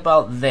right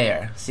about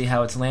there. See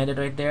how it's landed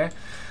right there?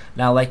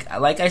 Now, like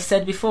I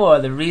said before,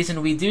 the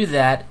reason we do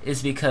that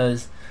is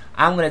because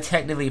I'm going to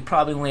technically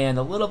probably land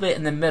a little bit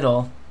in the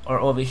middle or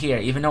over here,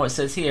 even though it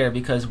says here,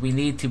 because we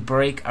need to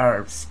break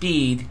our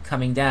speed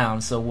coming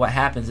down. So what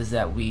happens is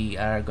that we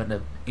are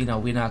gonna,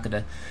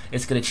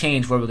 it's gonna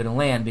change where we're gonna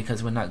land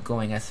because we're not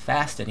going as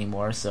fast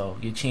anymore. So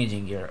you're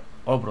changing your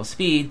orbital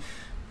speed.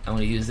 I'm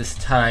gonna use this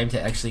time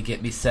to actually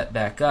get me set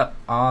back up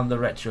on the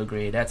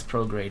retrograde. That's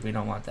prograde. We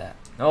don't want that.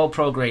 No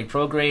prograde.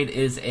 Prograde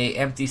is a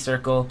empty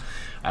circle.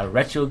 A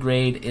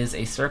retrograde is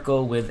a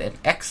circle with an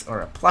X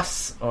or a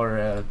plus or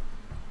a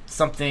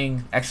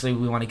something. Actually,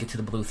 we want to get to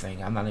the blue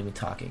thing. I'm not even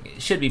talking.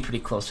 It should be pretty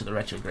close to the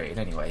retrograde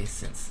anyway,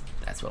 since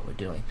that's what we're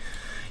doing.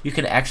 You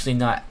could actually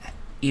not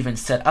even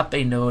set up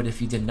a node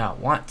if you did not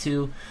want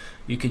to.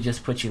 You could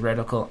just put your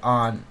reticle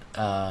on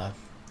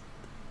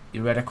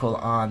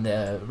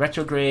the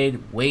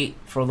retrograde, wait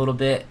for a little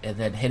bit, and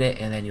then hit it,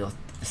 and then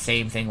the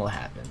same thing will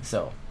happen.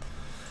 So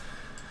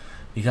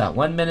we got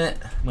 1 minute.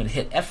 I'm going to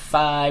hit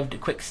F5 to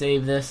quick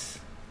save this.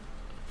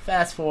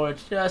 Fast forward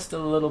just a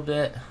little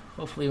bit.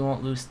 Hopefully we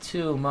won't lose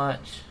too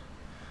much.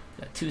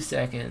 Got 2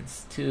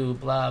 seconds, 2,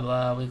 blah,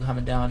 blah. We're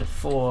coming down to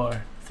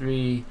 4,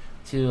 3,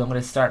 2. I'm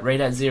going to start right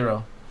at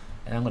 0.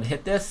 And I'm going to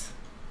hit this.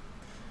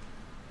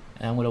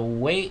 And I'm going to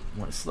wait.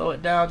 I'm going to slow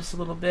it down just a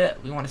little bit.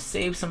 We want to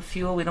save some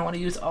fuel. We don't want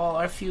to use all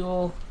our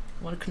fuel.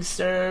 We want to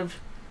conserve.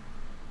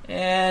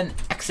 And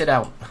exit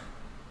out.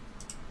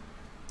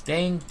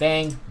 Bang,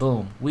 bang,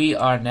 boom. We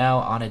are now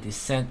on a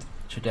descent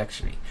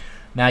trajectory.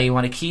 Now you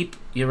want to keep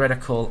your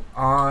reticle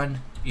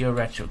on your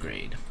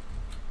retrograde.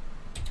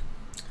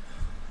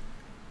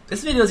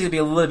 This video is going to be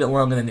a little bit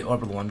longer than the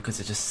orbital one because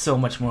there's just so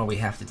much more we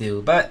have to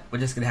do, but we're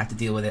just going to have to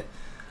deal with it.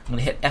 I'm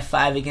going to hit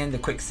F5 again to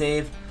quick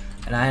save,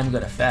 and I am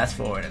going to fast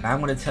forward, and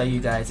I'm going to tell you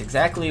guys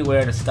exactly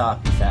where to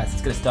stop the fast.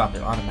 It's going to stop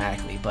it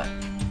automatically, but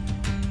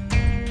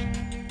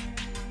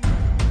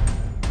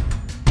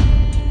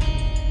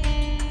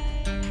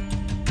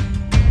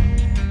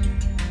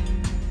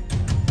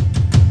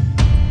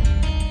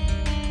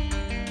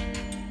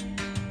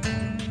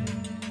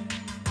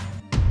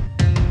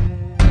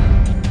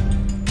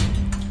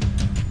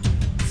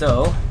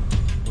so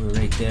we're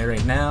right there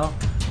right now.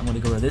 I'm going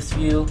to go to this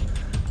view.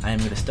 I am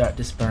going to start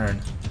this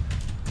burn.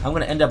 I'm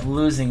going to end up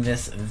losing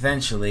this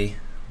eventually,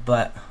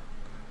 but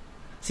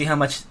see how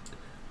much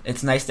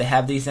it's nice to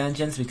have these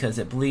engines because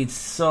it bleeds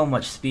so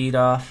much speed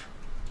off.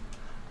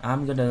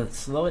 I'm going to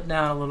slow it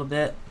down a little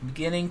bit,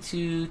 beginning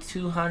to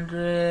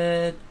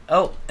 200.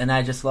 Oh, and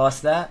I just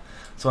lost that.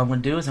 So what I'm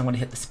going to do is I'm going to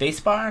hit the space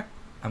bar.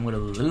 I'm going to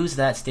lose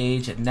that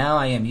stage, and now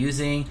I am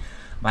using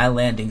my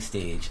landing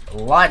stage. A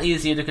lot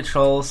easier to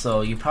control, so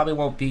you probably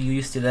won't be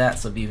used to that,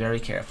 so be very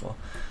careful.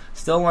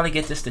 Still want to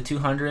get this to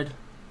 200.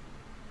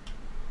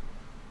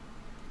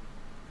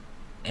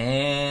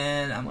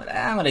 And I'm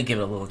gonna give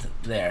it a little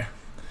there.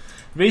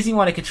 The reason you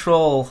want to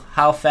control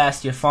how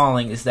fast you're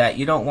falling is that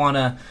you want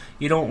to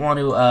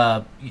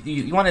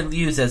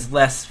use as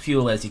less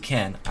fuel as you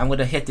can. I'm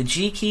gonna hit the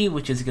G key,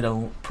 which is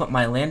gonna put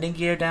my landing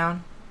gear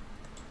down.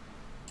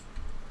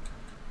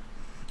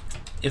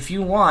 If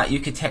you want, you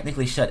could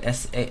technically shut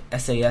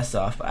SAS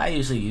off, but I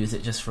usually use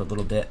it just for a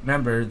little bit.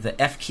 Remember,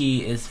 the F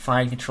key is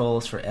fine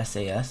controls for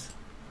SAS.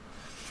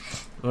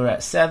 We're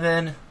at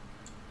 7.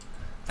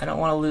 I don't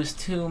want to lose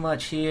too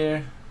much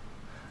here.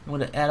 I'm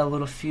going to add a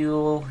little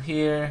fuel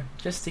here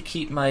just to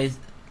keep my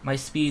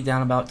speed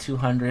down about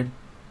 200.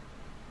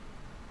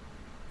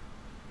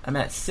 I'm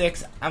at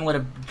 6. I'm going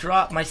to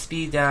drop my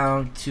speed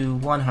down to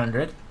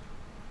 100.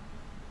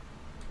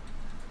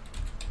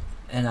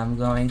 And I'm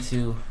going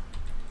to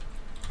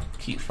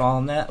keep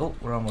following that. Oh,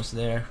 we're almost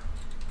there.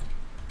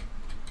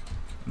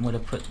 I'm going to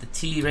put the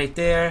T right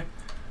there.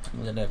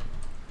 I'm going to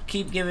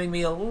keep giving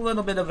me a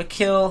little bit of a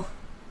kill.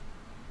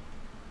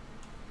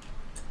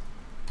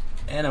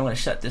 And I'm going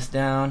to shut this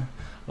down.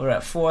 We're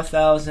at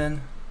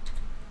 4,000.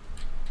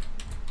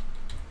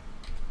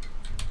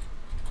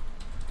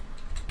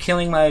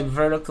 Killing my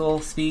vertical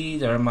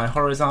speed or my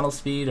horizontal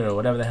speed or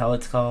whatever the hell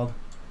it's called.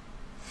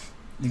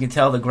 You can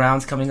tell the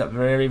ground's coming up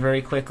very,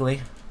 very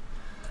quickly.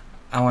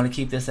 I want to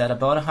keep this at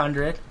about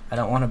 100. I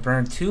don't want to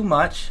burn too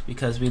much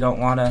because we don't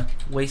want to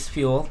waste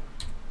fuel.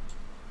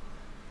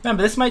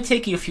 Remember, this might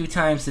take you a few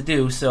times to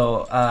do,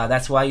 so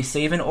that's why you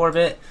save in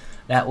orbit.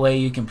 That way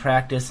you can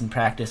practice and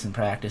practice and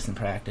practice and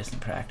practice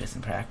and practice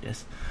and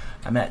practice.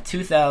 I'm at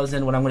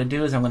 2,000. What I'm going to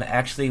do is I'm going to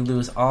actually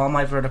lose all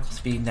my vertical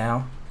speed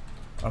now,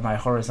 or my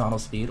horizontal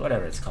speed,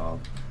 whatever it's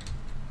called.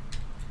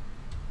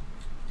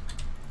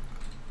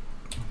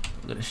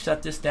 I'm going to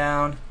shut this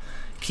down.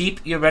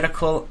 Keep your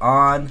reticle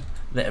on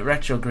the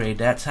retrograde.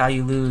 That's how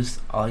you lose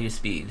all your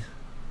speed.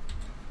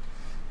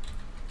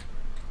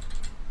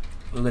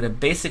 We're going to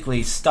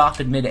basically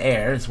stop in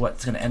mid-air is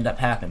what's going to end up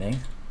happening.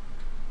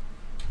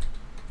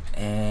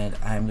 And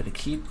I'm going to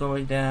keep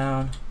going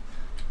down.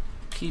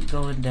 Keep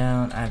going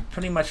down. I've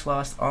pretty much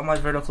lost all my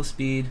vertical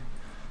speed.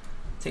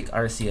 Take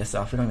RCS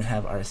off. We don't even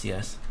have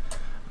RCS.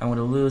 I'm going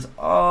to lose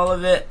all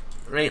of it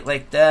right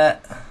like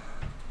that.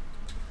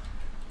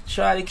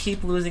 Try to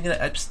keep losing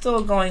it. I'm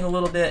still going a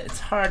little bit. It's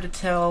hard to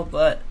tell,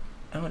 but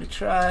I'm going to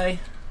try.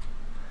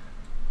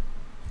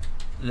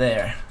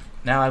 There.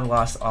 Now I've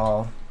lost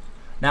all.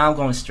 Now I'm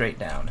going straight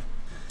down.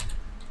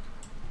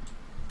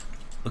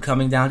 We're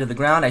coming down to the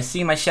ground. I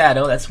see my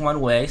shadow. That's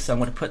one way. So I'm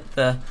going to put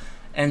the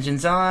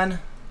engines on.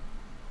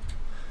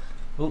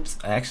 Oops.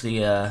 I actually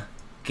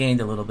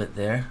gained a little bit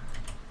there.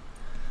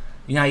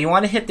 Now you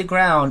want to hit the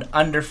ground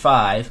under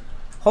 5.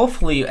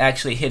 Hopefully you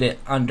actually hit it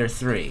under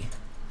 3.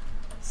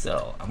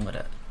 So I'm going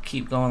to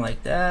keep going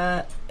like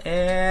that.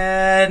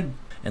 And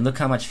look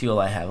how much fuel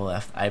I have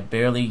left. I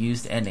barely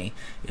used any.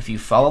 If you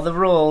follow the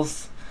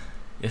rules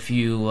If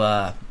you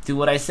do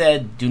what I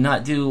said, do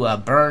not do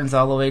burns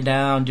all the way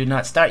down. Do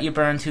not start your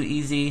burn too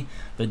easy,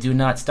 but do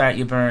not start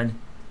your burn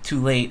too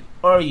late,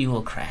 or you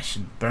will crash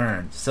and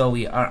burn. So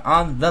we are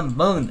on the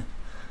moon.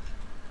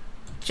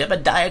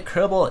 Jebediah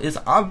Kerbal is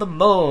on the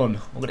moon.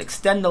 We're going to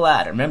extend the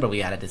ladder. Remember,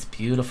 we added this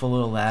beautiful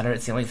little ladder.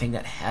 It's the only thing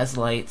that has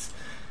lights.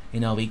 You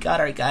know, we got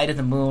our guy to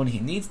the moon. He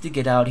needs to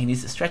get out. He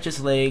needs to stretch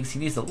his legs. He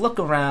needs to look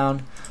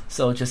around.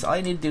 So just all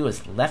you need to do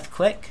is left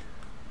click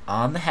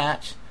on the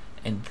hatch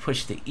and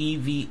push the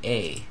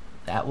EVA.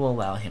 That will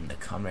allow him to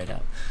come right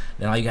up.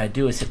 Then all you gotta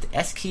do is hit the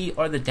S key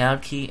or the down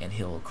key and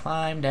he will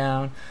climb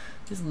down.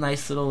 There's a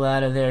nice little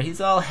ladder there. He's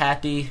all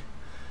happy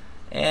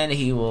and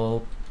he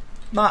will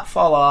not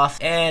fall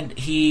off, and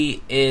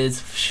he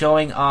is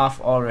showing off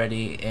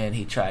already, and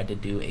he tried to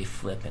do a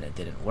flip and it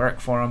didn't work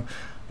for him,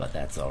 but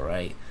that's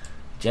alright.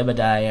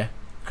 Jebediah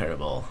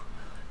Kerbal.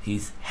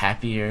 He's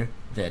happier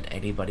than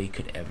anybody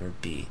could ever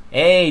be.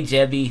 Hey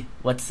Jebby,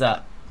 what's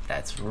up?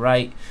 That's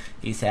right,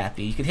 he's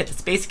happy. You can hit the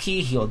space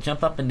key, he'll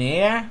jump up in the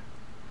air.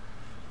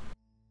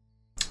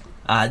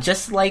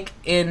 Just like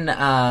in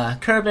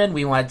Kerbin,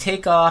 we want to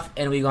take off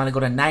and we want to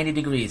go to 90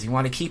 degrees. We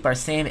want to keep our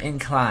same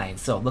incline.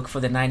 So look for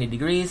the 90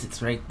 degrees,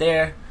 it's right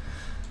there.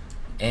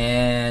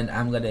 And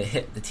I'm going to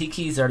hit the T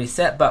keys already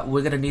set, but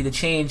we're going to need to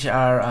change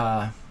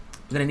our,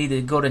 we're going to need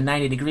to go to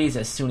 90 degrees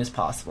as soon as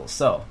possible.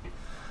 So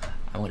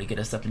I'm going to get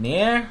us up in the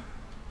air.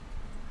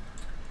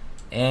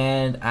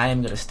 And I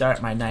am going to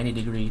start my 90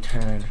 degree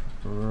turn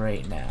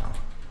right now.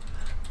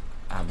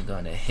 I'm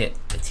going to hit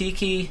the T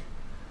key.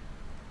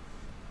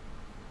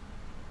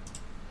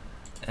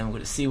 And we're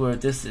going to see where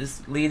this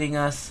is leading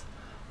us.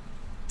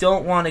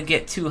 Don't want to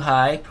get too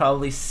high.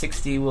 Probably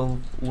 60 will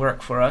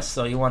work for us.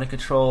 So you want to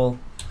control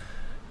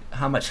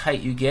how much height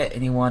you get.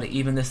 And you want to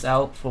even this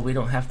out so we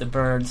don't have to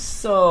burn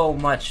so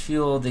much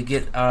fuel to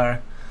get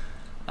our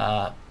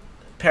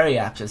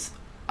periapsis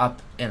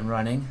up and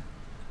running.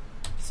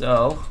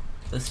 So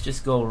let's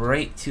just go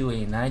right to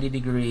a 90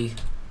 degree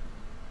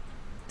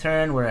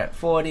turn. We're at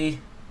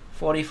 40,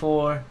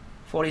 44,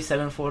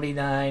 47,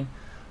 49,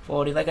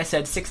 40. Like I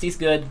said, 60 is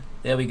good.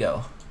 There we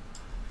go.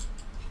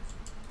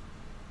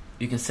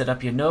 You can set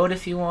up your node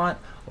if you want.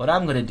 What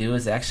I'm going to do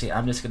is actually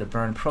I'm just going to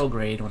burn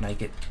prograde when I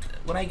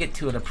get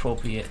to an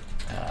appropriate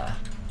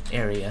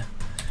area.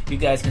 You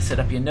guys can set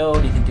up your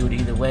node. You can do it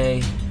either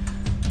way.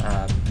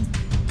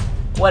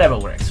 Whatever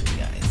works for you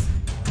guys.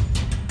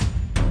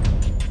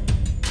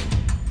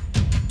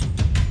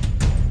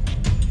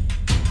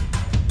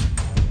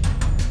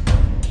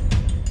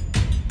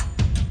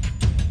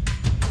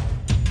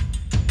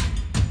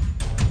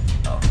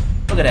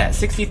 Look at that,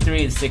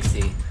 63 and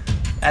 60.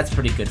 That's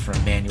pretty good for a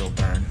manual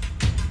burn.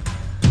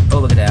 Oh,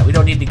 look at that. We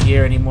don't need the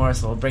gear anymore,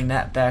 so we'll bring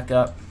that back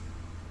up.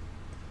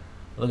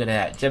 Look at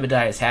that.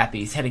 Jebediah is happy.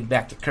 He's heading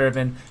back to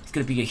Kerbin. He's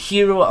going to be a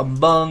hero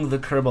among the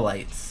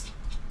Kerbalites.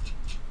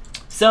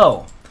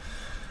 So,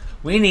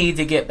 we need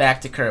to get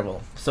back to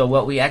Kerbal. So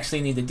what we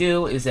actually need to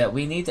do is that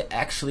we need to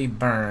actually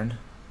burn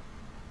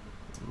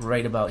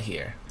right about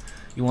here.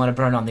 You want to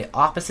burn on the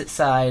opposite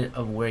side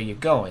of where you're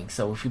going.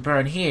 So if we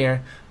burn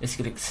here, it's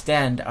going to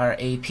extend our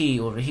AP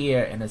over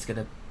here, and it's going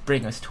to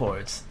bring us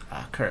towards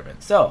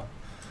Kerbin. So,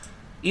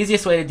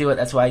 easiest way to do it.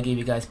 That's why I gave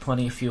you guys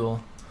plenty of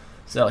fuel.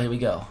 So here we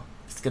go.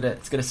 It's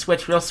gonna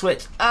switch, real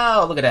switch.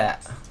 Oh, look at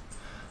that.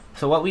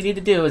 So what we need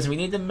to do is we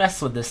need to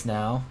mess with this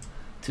now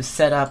to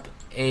set up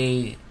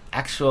a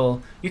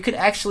actual. You could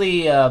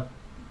actually,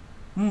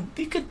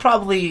 you could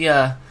probably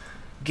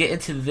get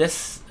into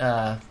this.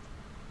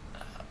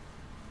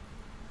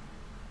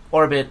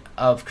 Orbit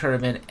of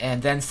Kerbin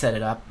and then set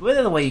it up.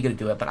 Whatever way you're going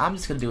to do it, but I'm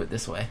just going to do it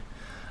this way.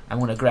 I'm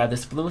going to grab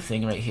this blue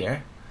thing right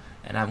here,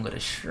 and I'm going to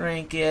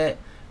shrink it,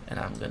 and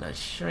I'm going to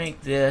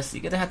shrink this.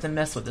 You're going to have to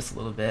mess with this a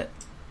little bit.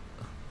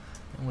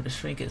 I'm going to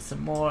shrink it some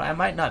more. I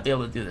might not be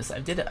able to do this. I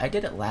did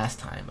it last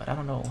time, but I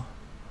don't know.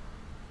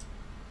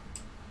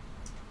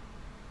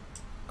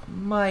 I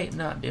might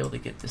not be able to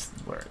get this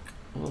to work.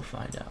 We'll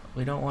find out.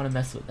 We don't want to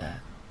mess with that.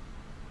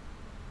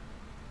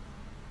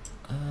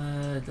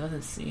 It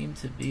doesn't seem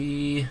to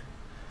be.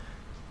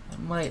 I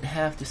might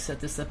have to set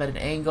this up at an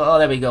angle. Oh,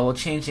 there we go. We'll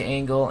change the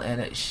angle, and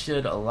it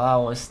should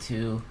allow us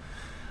to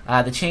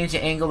change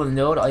the angle of the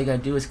node. All you gotta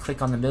do is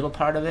click on the middle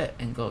part of it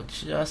and go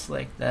just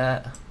like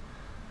that.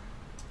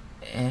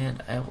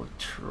 And I will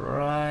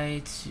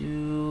try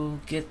to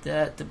get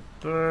that to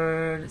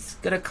burn. It's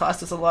gonna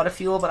cost us a lot of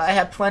fuel, but I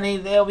have plenty.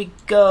 There we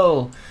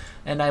go.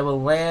 And I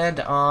will land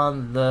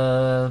on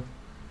the.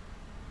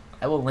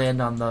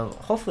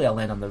 Hopefully I'll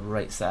land on the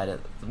right side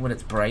when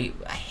it's bright.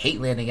 I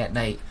hate landing at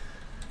night.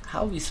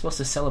 How are we supposed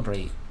to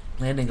celebrate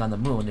landing on the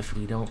moon if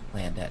we don't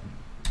land at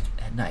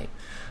night?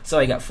 So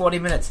I got 40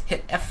 minutes.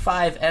 Hit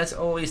F5 as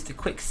always to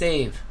quick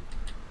save.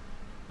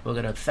 We're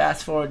going to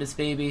fast forward this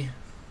baby.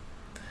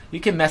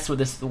 You can mess with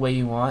this the way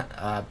you want.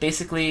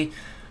 Basically,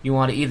 you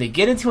want to either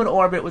get into an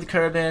orbit with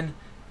Kerbin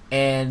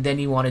and then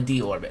you want to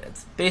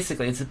deorbit.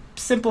 It's a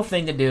simple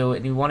thing to do,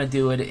 and you want to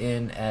do it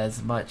in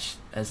as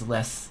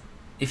less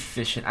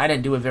efficient. I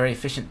didn't do a very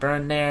efficient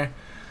burn there,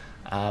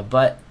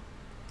 but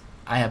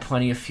I have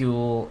plenty of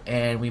fuel,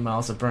 and we might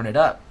also burn it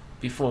up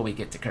before we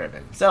get to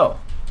kerbin. So,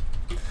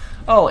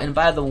 oh, and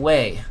by the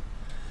way,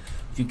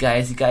 you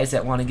guys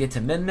that want to get to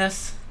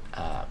Minmus,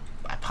 I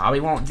probably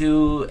won't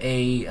do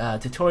a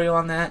tutorial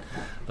on that,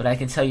 but I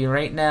can tell you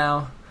right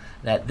now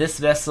that this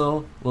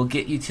vessel will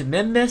get you to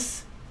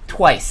Minmus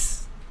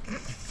twice.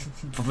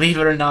 Believe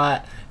it or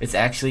not, it's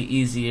actually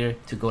easier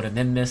to go to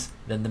Minmus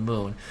than the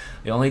moon.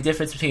 The only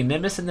difference between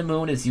Minmus and the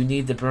moon is you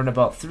need to burn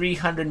about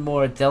 300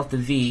 more delta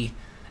V.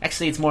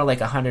 Actually, it's more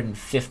like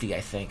 150, I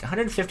think.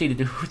 150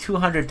 to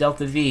 200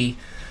 delta V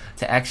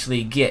to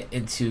actually get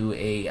into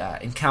a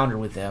encounter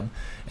with them.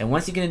 And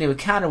once you get into an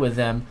encounter with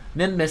them,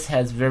 Minmus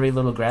has very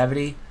little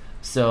gravity,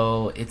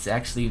 so it's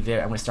actually I'm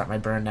going to start my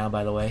burn now,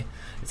 by the way.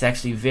 It's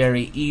actually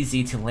very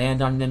easy to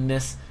land on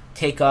Minmus,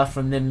 take off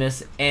from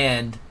Minmus,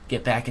 and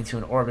get back into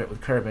an orbit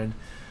with kerbin,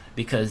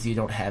 because you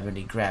don't have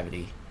any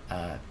gravity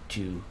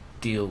to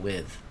deal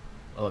with.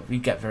 Oh,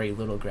 we've got very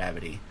little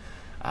gravity.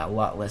 A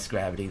lot less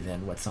gravity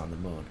than what's on the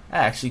moon.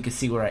 Actually, you can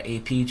see where our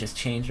AP just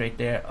changed right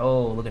there.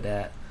 Oh, look at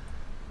that.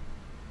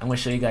 I'm going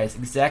to show you guys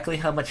exactly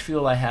how much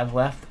fuel I have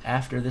left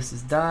after this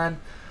is done.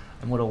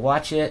 I'm going to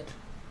watch it.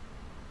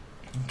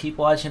 Keep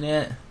watching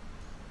it.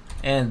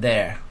 And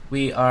there.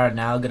 We are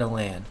now going to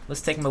land.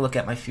 Let's take a look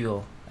at my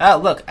fuel. Oh,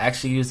 look. I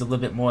actually used a little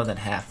bit more than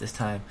half this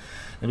time.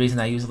 The reason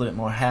I used a little bit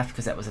more half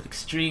because that was an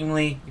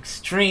extremely,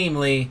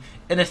 extremely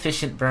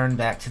inefficient burn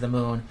back to the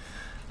moon.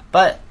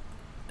 But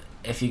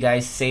if you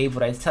guys save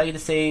what I tell you to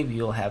save,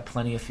 you'll have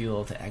plenty of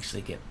fuel to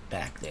actually get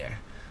back there.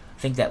 I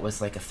think that was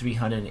like a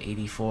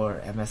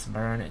 384 ms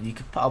burn, and you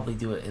could probably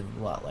do it in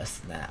a lot less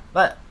than that.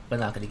 But we're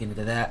not going to get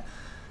into that.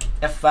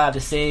 F5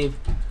 to save.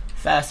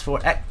 Fast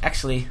forward.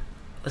 Actually,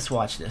 let's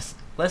watch this.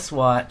 Let's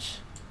watch.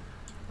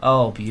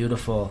 Oh,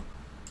 beautiful.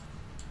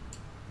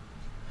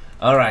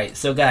 Alright,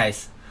 so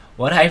guys,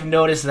 what I've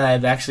noticed that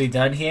I've actually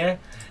done here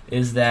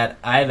is that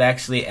I've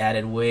actually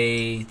added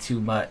way too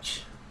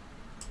much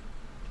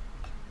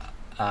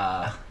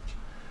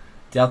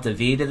delta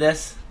V to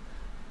this.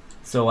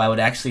 So I would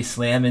actually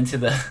slam into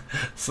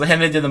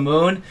the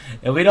moon,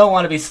 and we don't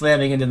want to be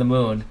slamming into the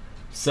moon.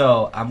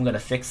 So I'm gonna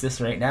fix this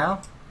right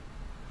now,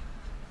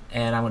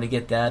 and I'm gonna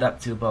get that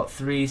up to about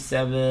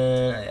 3.7.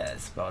 Yeah,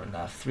 that's about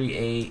enough.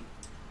 3.8,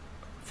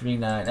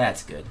 3.9.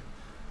 That's good.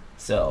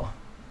 So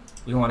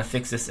we want to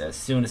fix this as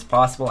soon as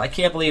possible. I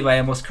can't believe I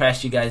almost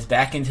crashed you guys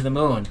back into the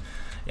moon.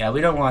 Yeah,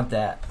 we don't want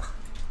that.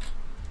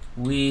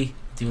 We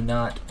do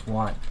not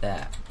want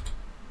that.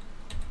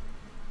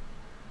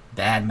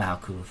 Bad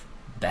Malkuth.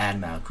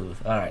 Bad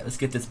Malkuth. Alright, let's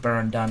get this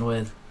burn done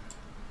with.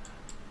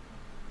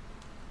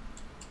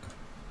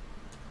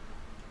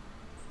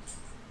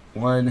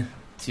 One,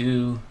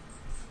 two,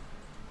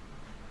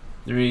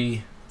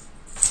 three.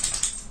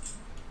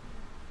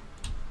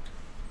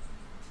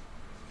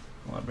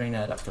 I want to bring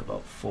that up to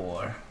about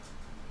 4.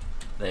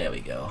 There we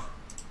go.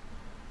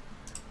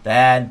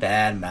 Bad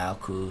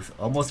Malkuth.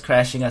 Almost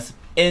crashing us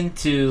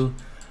into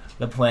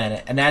the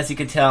planet. And as you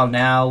can tell,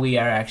 now we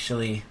are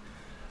actually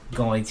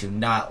going to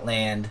not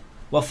land.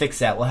 We'll fix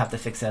that. We'll have to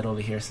fix that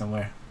over here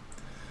somewhere.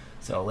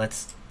 So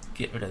let's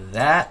get rid of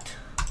that.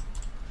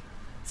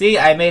 See,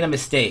 I made a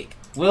mistake.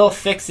 We'll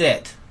fix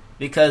it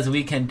because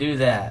we can do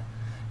that.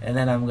 And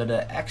then I'm going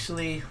to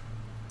actually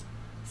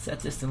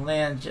set this to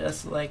land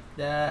just like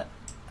that.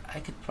 I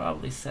could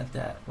probably set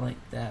that like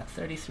that.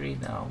 33,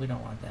 no, we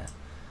don't want that.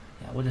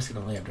 Yeah, we're just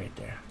going to land right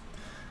there.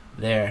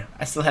 There.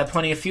 I still have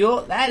plenty of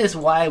fuel. That is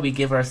why we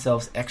give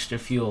ourselves extra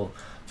fuel.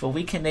 So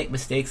we can make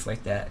mistakes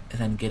like that and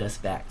then get us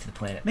back to the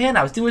planet. Man,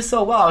 I was doing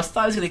so well. I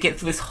thought I was going to get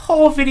through this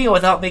whole video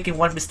without making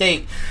one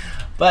mistake.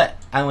 But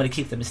I'm going to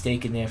keep the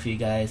mistake in there for you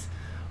guys,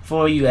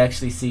 for you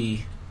actually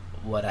see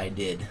what I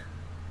did.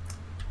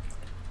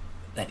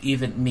 That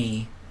even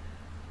me,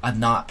 a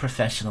not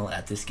professional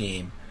at this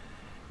game,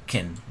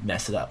 can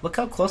mess it up. Look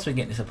how close we're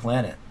getting to the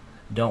planet.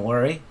 Don't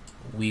worry,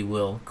 we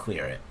will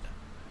clear it.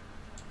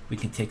 We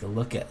can take a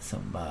look at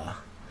some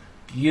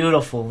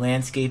beautiful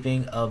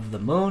landscaping of the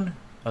moon.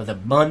 Or the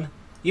mun.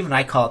 Even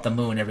I call it the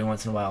moon every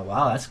once in a while.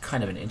 Wow, that's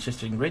kind of an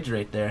interesting ridge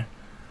right there.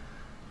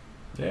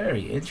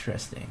 Very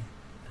interesting.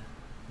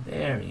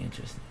 Very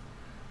interesting.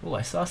 Oh,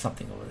 I saw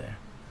something over there.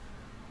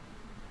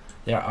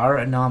 There are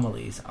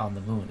anomalies on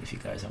the moon, if you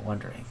guys are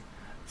wondering.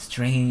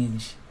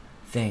 Strange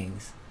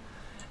things.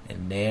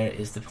 And there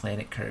is the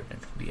planet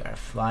Kerbin. We are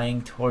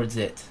flying towards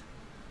it.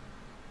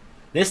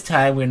 This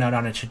time we're not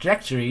on a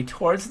trajectory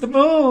towards the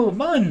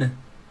moon.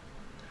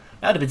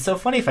 That would have been so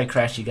funny if I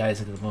crashed you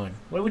guys into the moon.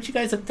 What would you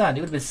guys have done?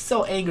 You would have been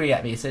so angry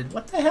at me. You said,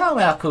 what the hell,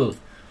 Malkuth?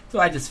 So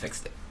I just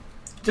fixed it.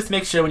 Just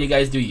make sure when you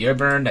guys do your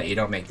burn that you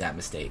don't make that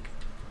mistake.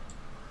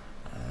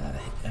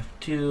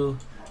 F2.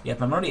 Yep,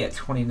 I'm already at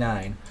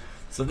 29.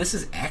 So this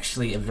is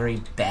actually a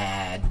very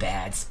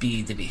bad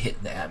speed to be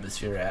hitting the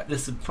atmosphere at.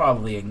 This would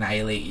probably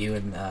annihilate you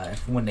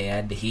when they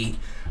add the heat.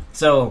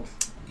 So,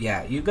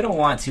 yeah, you're going to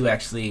want to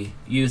actually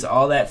use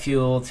all that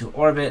fuel to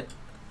orbit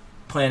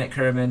planet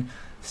Kerbin.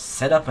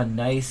 Set up a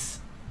nice,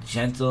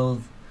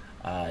 gentle,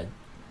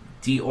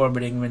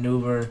 deorbiting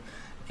maneuver,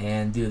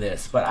 and do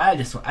this. But I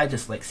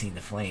just like seeing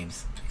the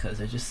flames because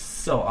they're just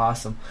so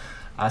awesome.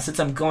 Since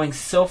I'm going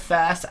so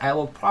fast, I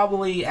will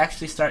probably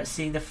actually start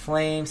seeing the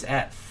flames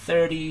at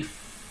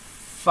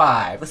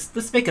 35.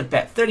 Let's make a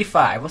bet.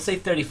 35. We'll say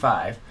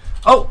 35.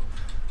 Oh,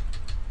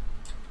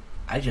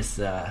 I just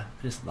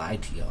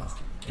lied to y'all.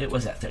 It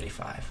was at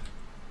 35.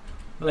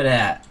 Look at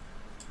that.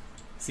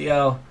 See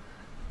how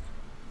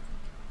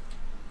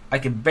I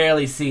can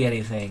barely see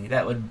anything.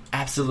 That would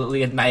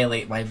absolutely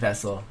annihilate my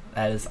vessel.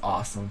 That is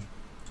awesome.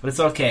 But it's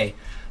okay,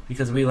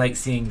 because we like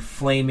seeing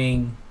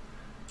flaming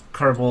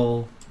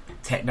Kerbal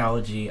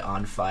technology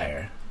on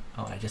fire.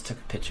 Oh, I just took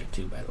a picture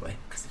too, by the way,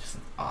 because it's just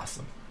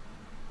awesome.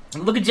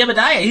 And look at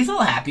Jebediah. He's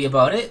all happy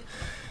about it.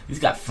 He's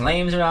got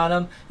flames around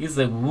him. He's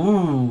like,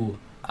 woo,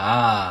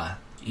 and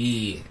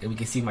we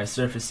can see my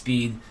surface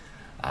speed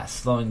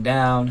slowing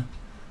down,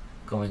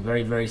 going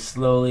very, very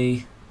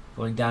slowly,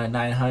 going down to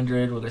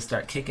 900. We're going to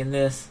start kicking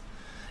this,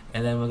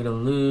 and then we're going to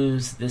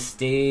lose this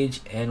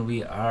stage, and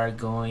we are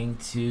going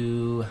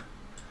to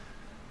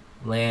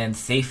land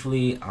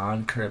safely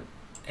on Kerbal.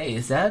 Hey,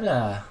 is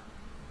that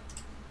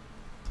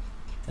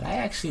did I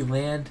actually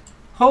land?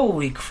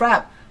 Holy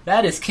crap,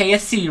 that is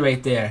KSC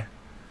right there.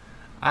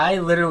 I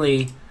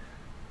literally,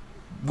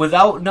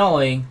 without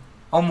knowing,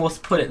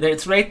 almost put it there.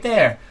 It's right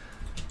there.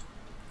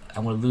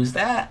 I'm going to lose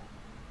that,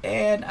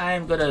 and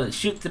I'm going to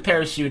shoot the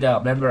parachute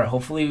out. Remember,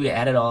 hopefully we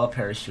added all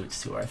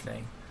parachutes to our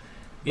thing.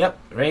 Yep,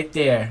 right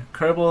there.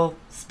 Kerbal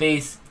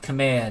Space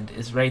Command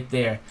is right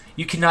there.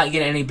 You cannot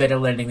get any better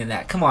landing than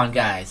that. Come on,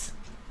 guys.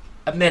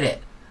 Admit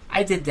it.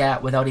 I did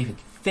that without even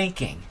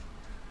thinking.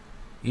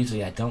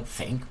 Usually I don't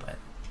think, but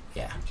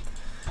yeah.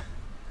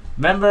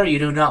 Remember, you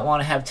do not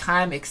want to have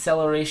time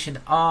acceleration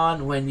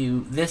on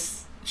when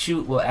this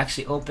chute will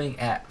actually open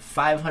at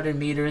 500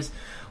 meters.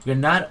 We're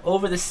not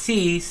over the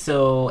sea,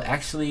 so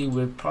actually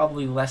we're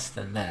probably less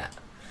than that.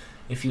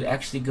 If you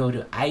actually go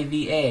to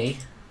IVA,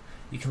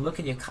 you can look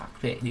in your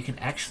cockpit and you can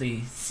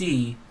actually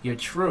see your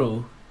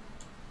true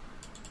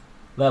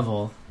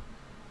level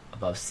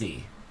above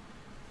sea.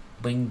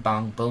 Bing,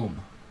 bong,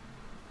 boom.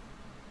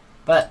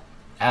 But,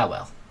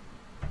 well.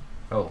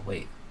 Oh,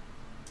 wait.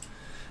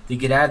 To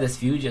get out of this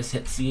view, just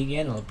hit C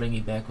again. It'll bring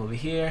you back over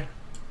here.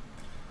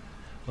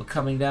 We're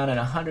coming down at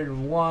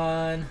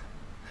 101.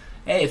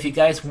 Hey, if you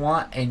guys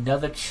want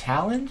another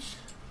challenge,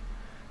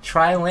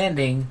 try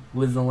landing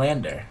with the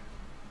lander.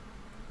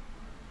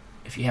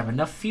 If you have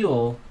enough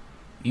fuel,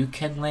 you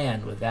can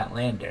land with that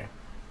lander.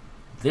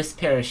 This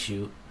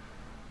parachute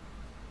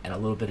and a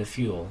little bit of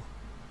fuel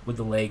with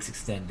the legs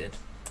extended.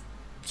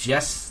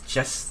 Just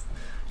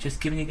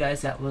giving you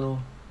guys that little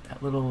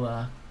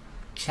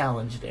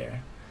challenge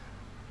there.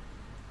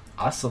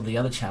 Also, the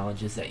other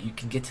challenge is that you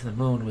can get to the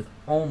moon with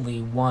only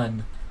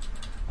one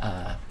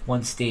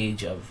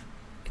stage of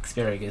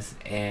asparagus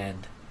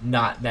and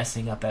not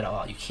messing up at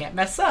all. You can't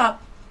mess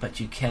up, but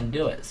you can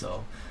do it.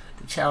 So,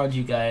 to challenge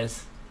you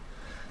guys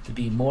to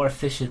be more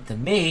efficient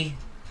than me,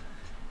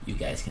 you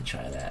guys can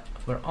try that.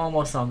 We're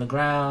almost on the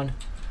ground.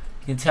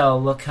 You can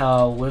tell, look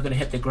how we're going to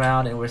hit the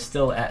ground and we're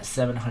still at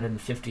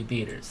 750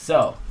 meters.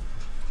 So,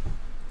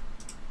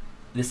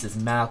 this is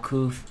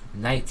Malkuth,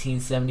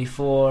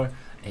 1974,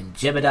 and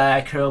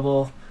Jebediah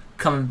Kerbal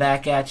coming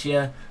back at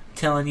you,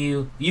 telling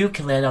you you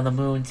can land on the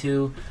moon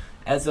too.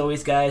 As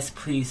always, guys,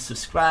 please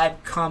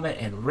subscribe, comment,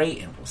 and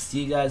rate, and we'll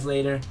see you guys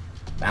later.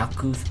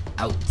 Malkuth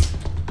out.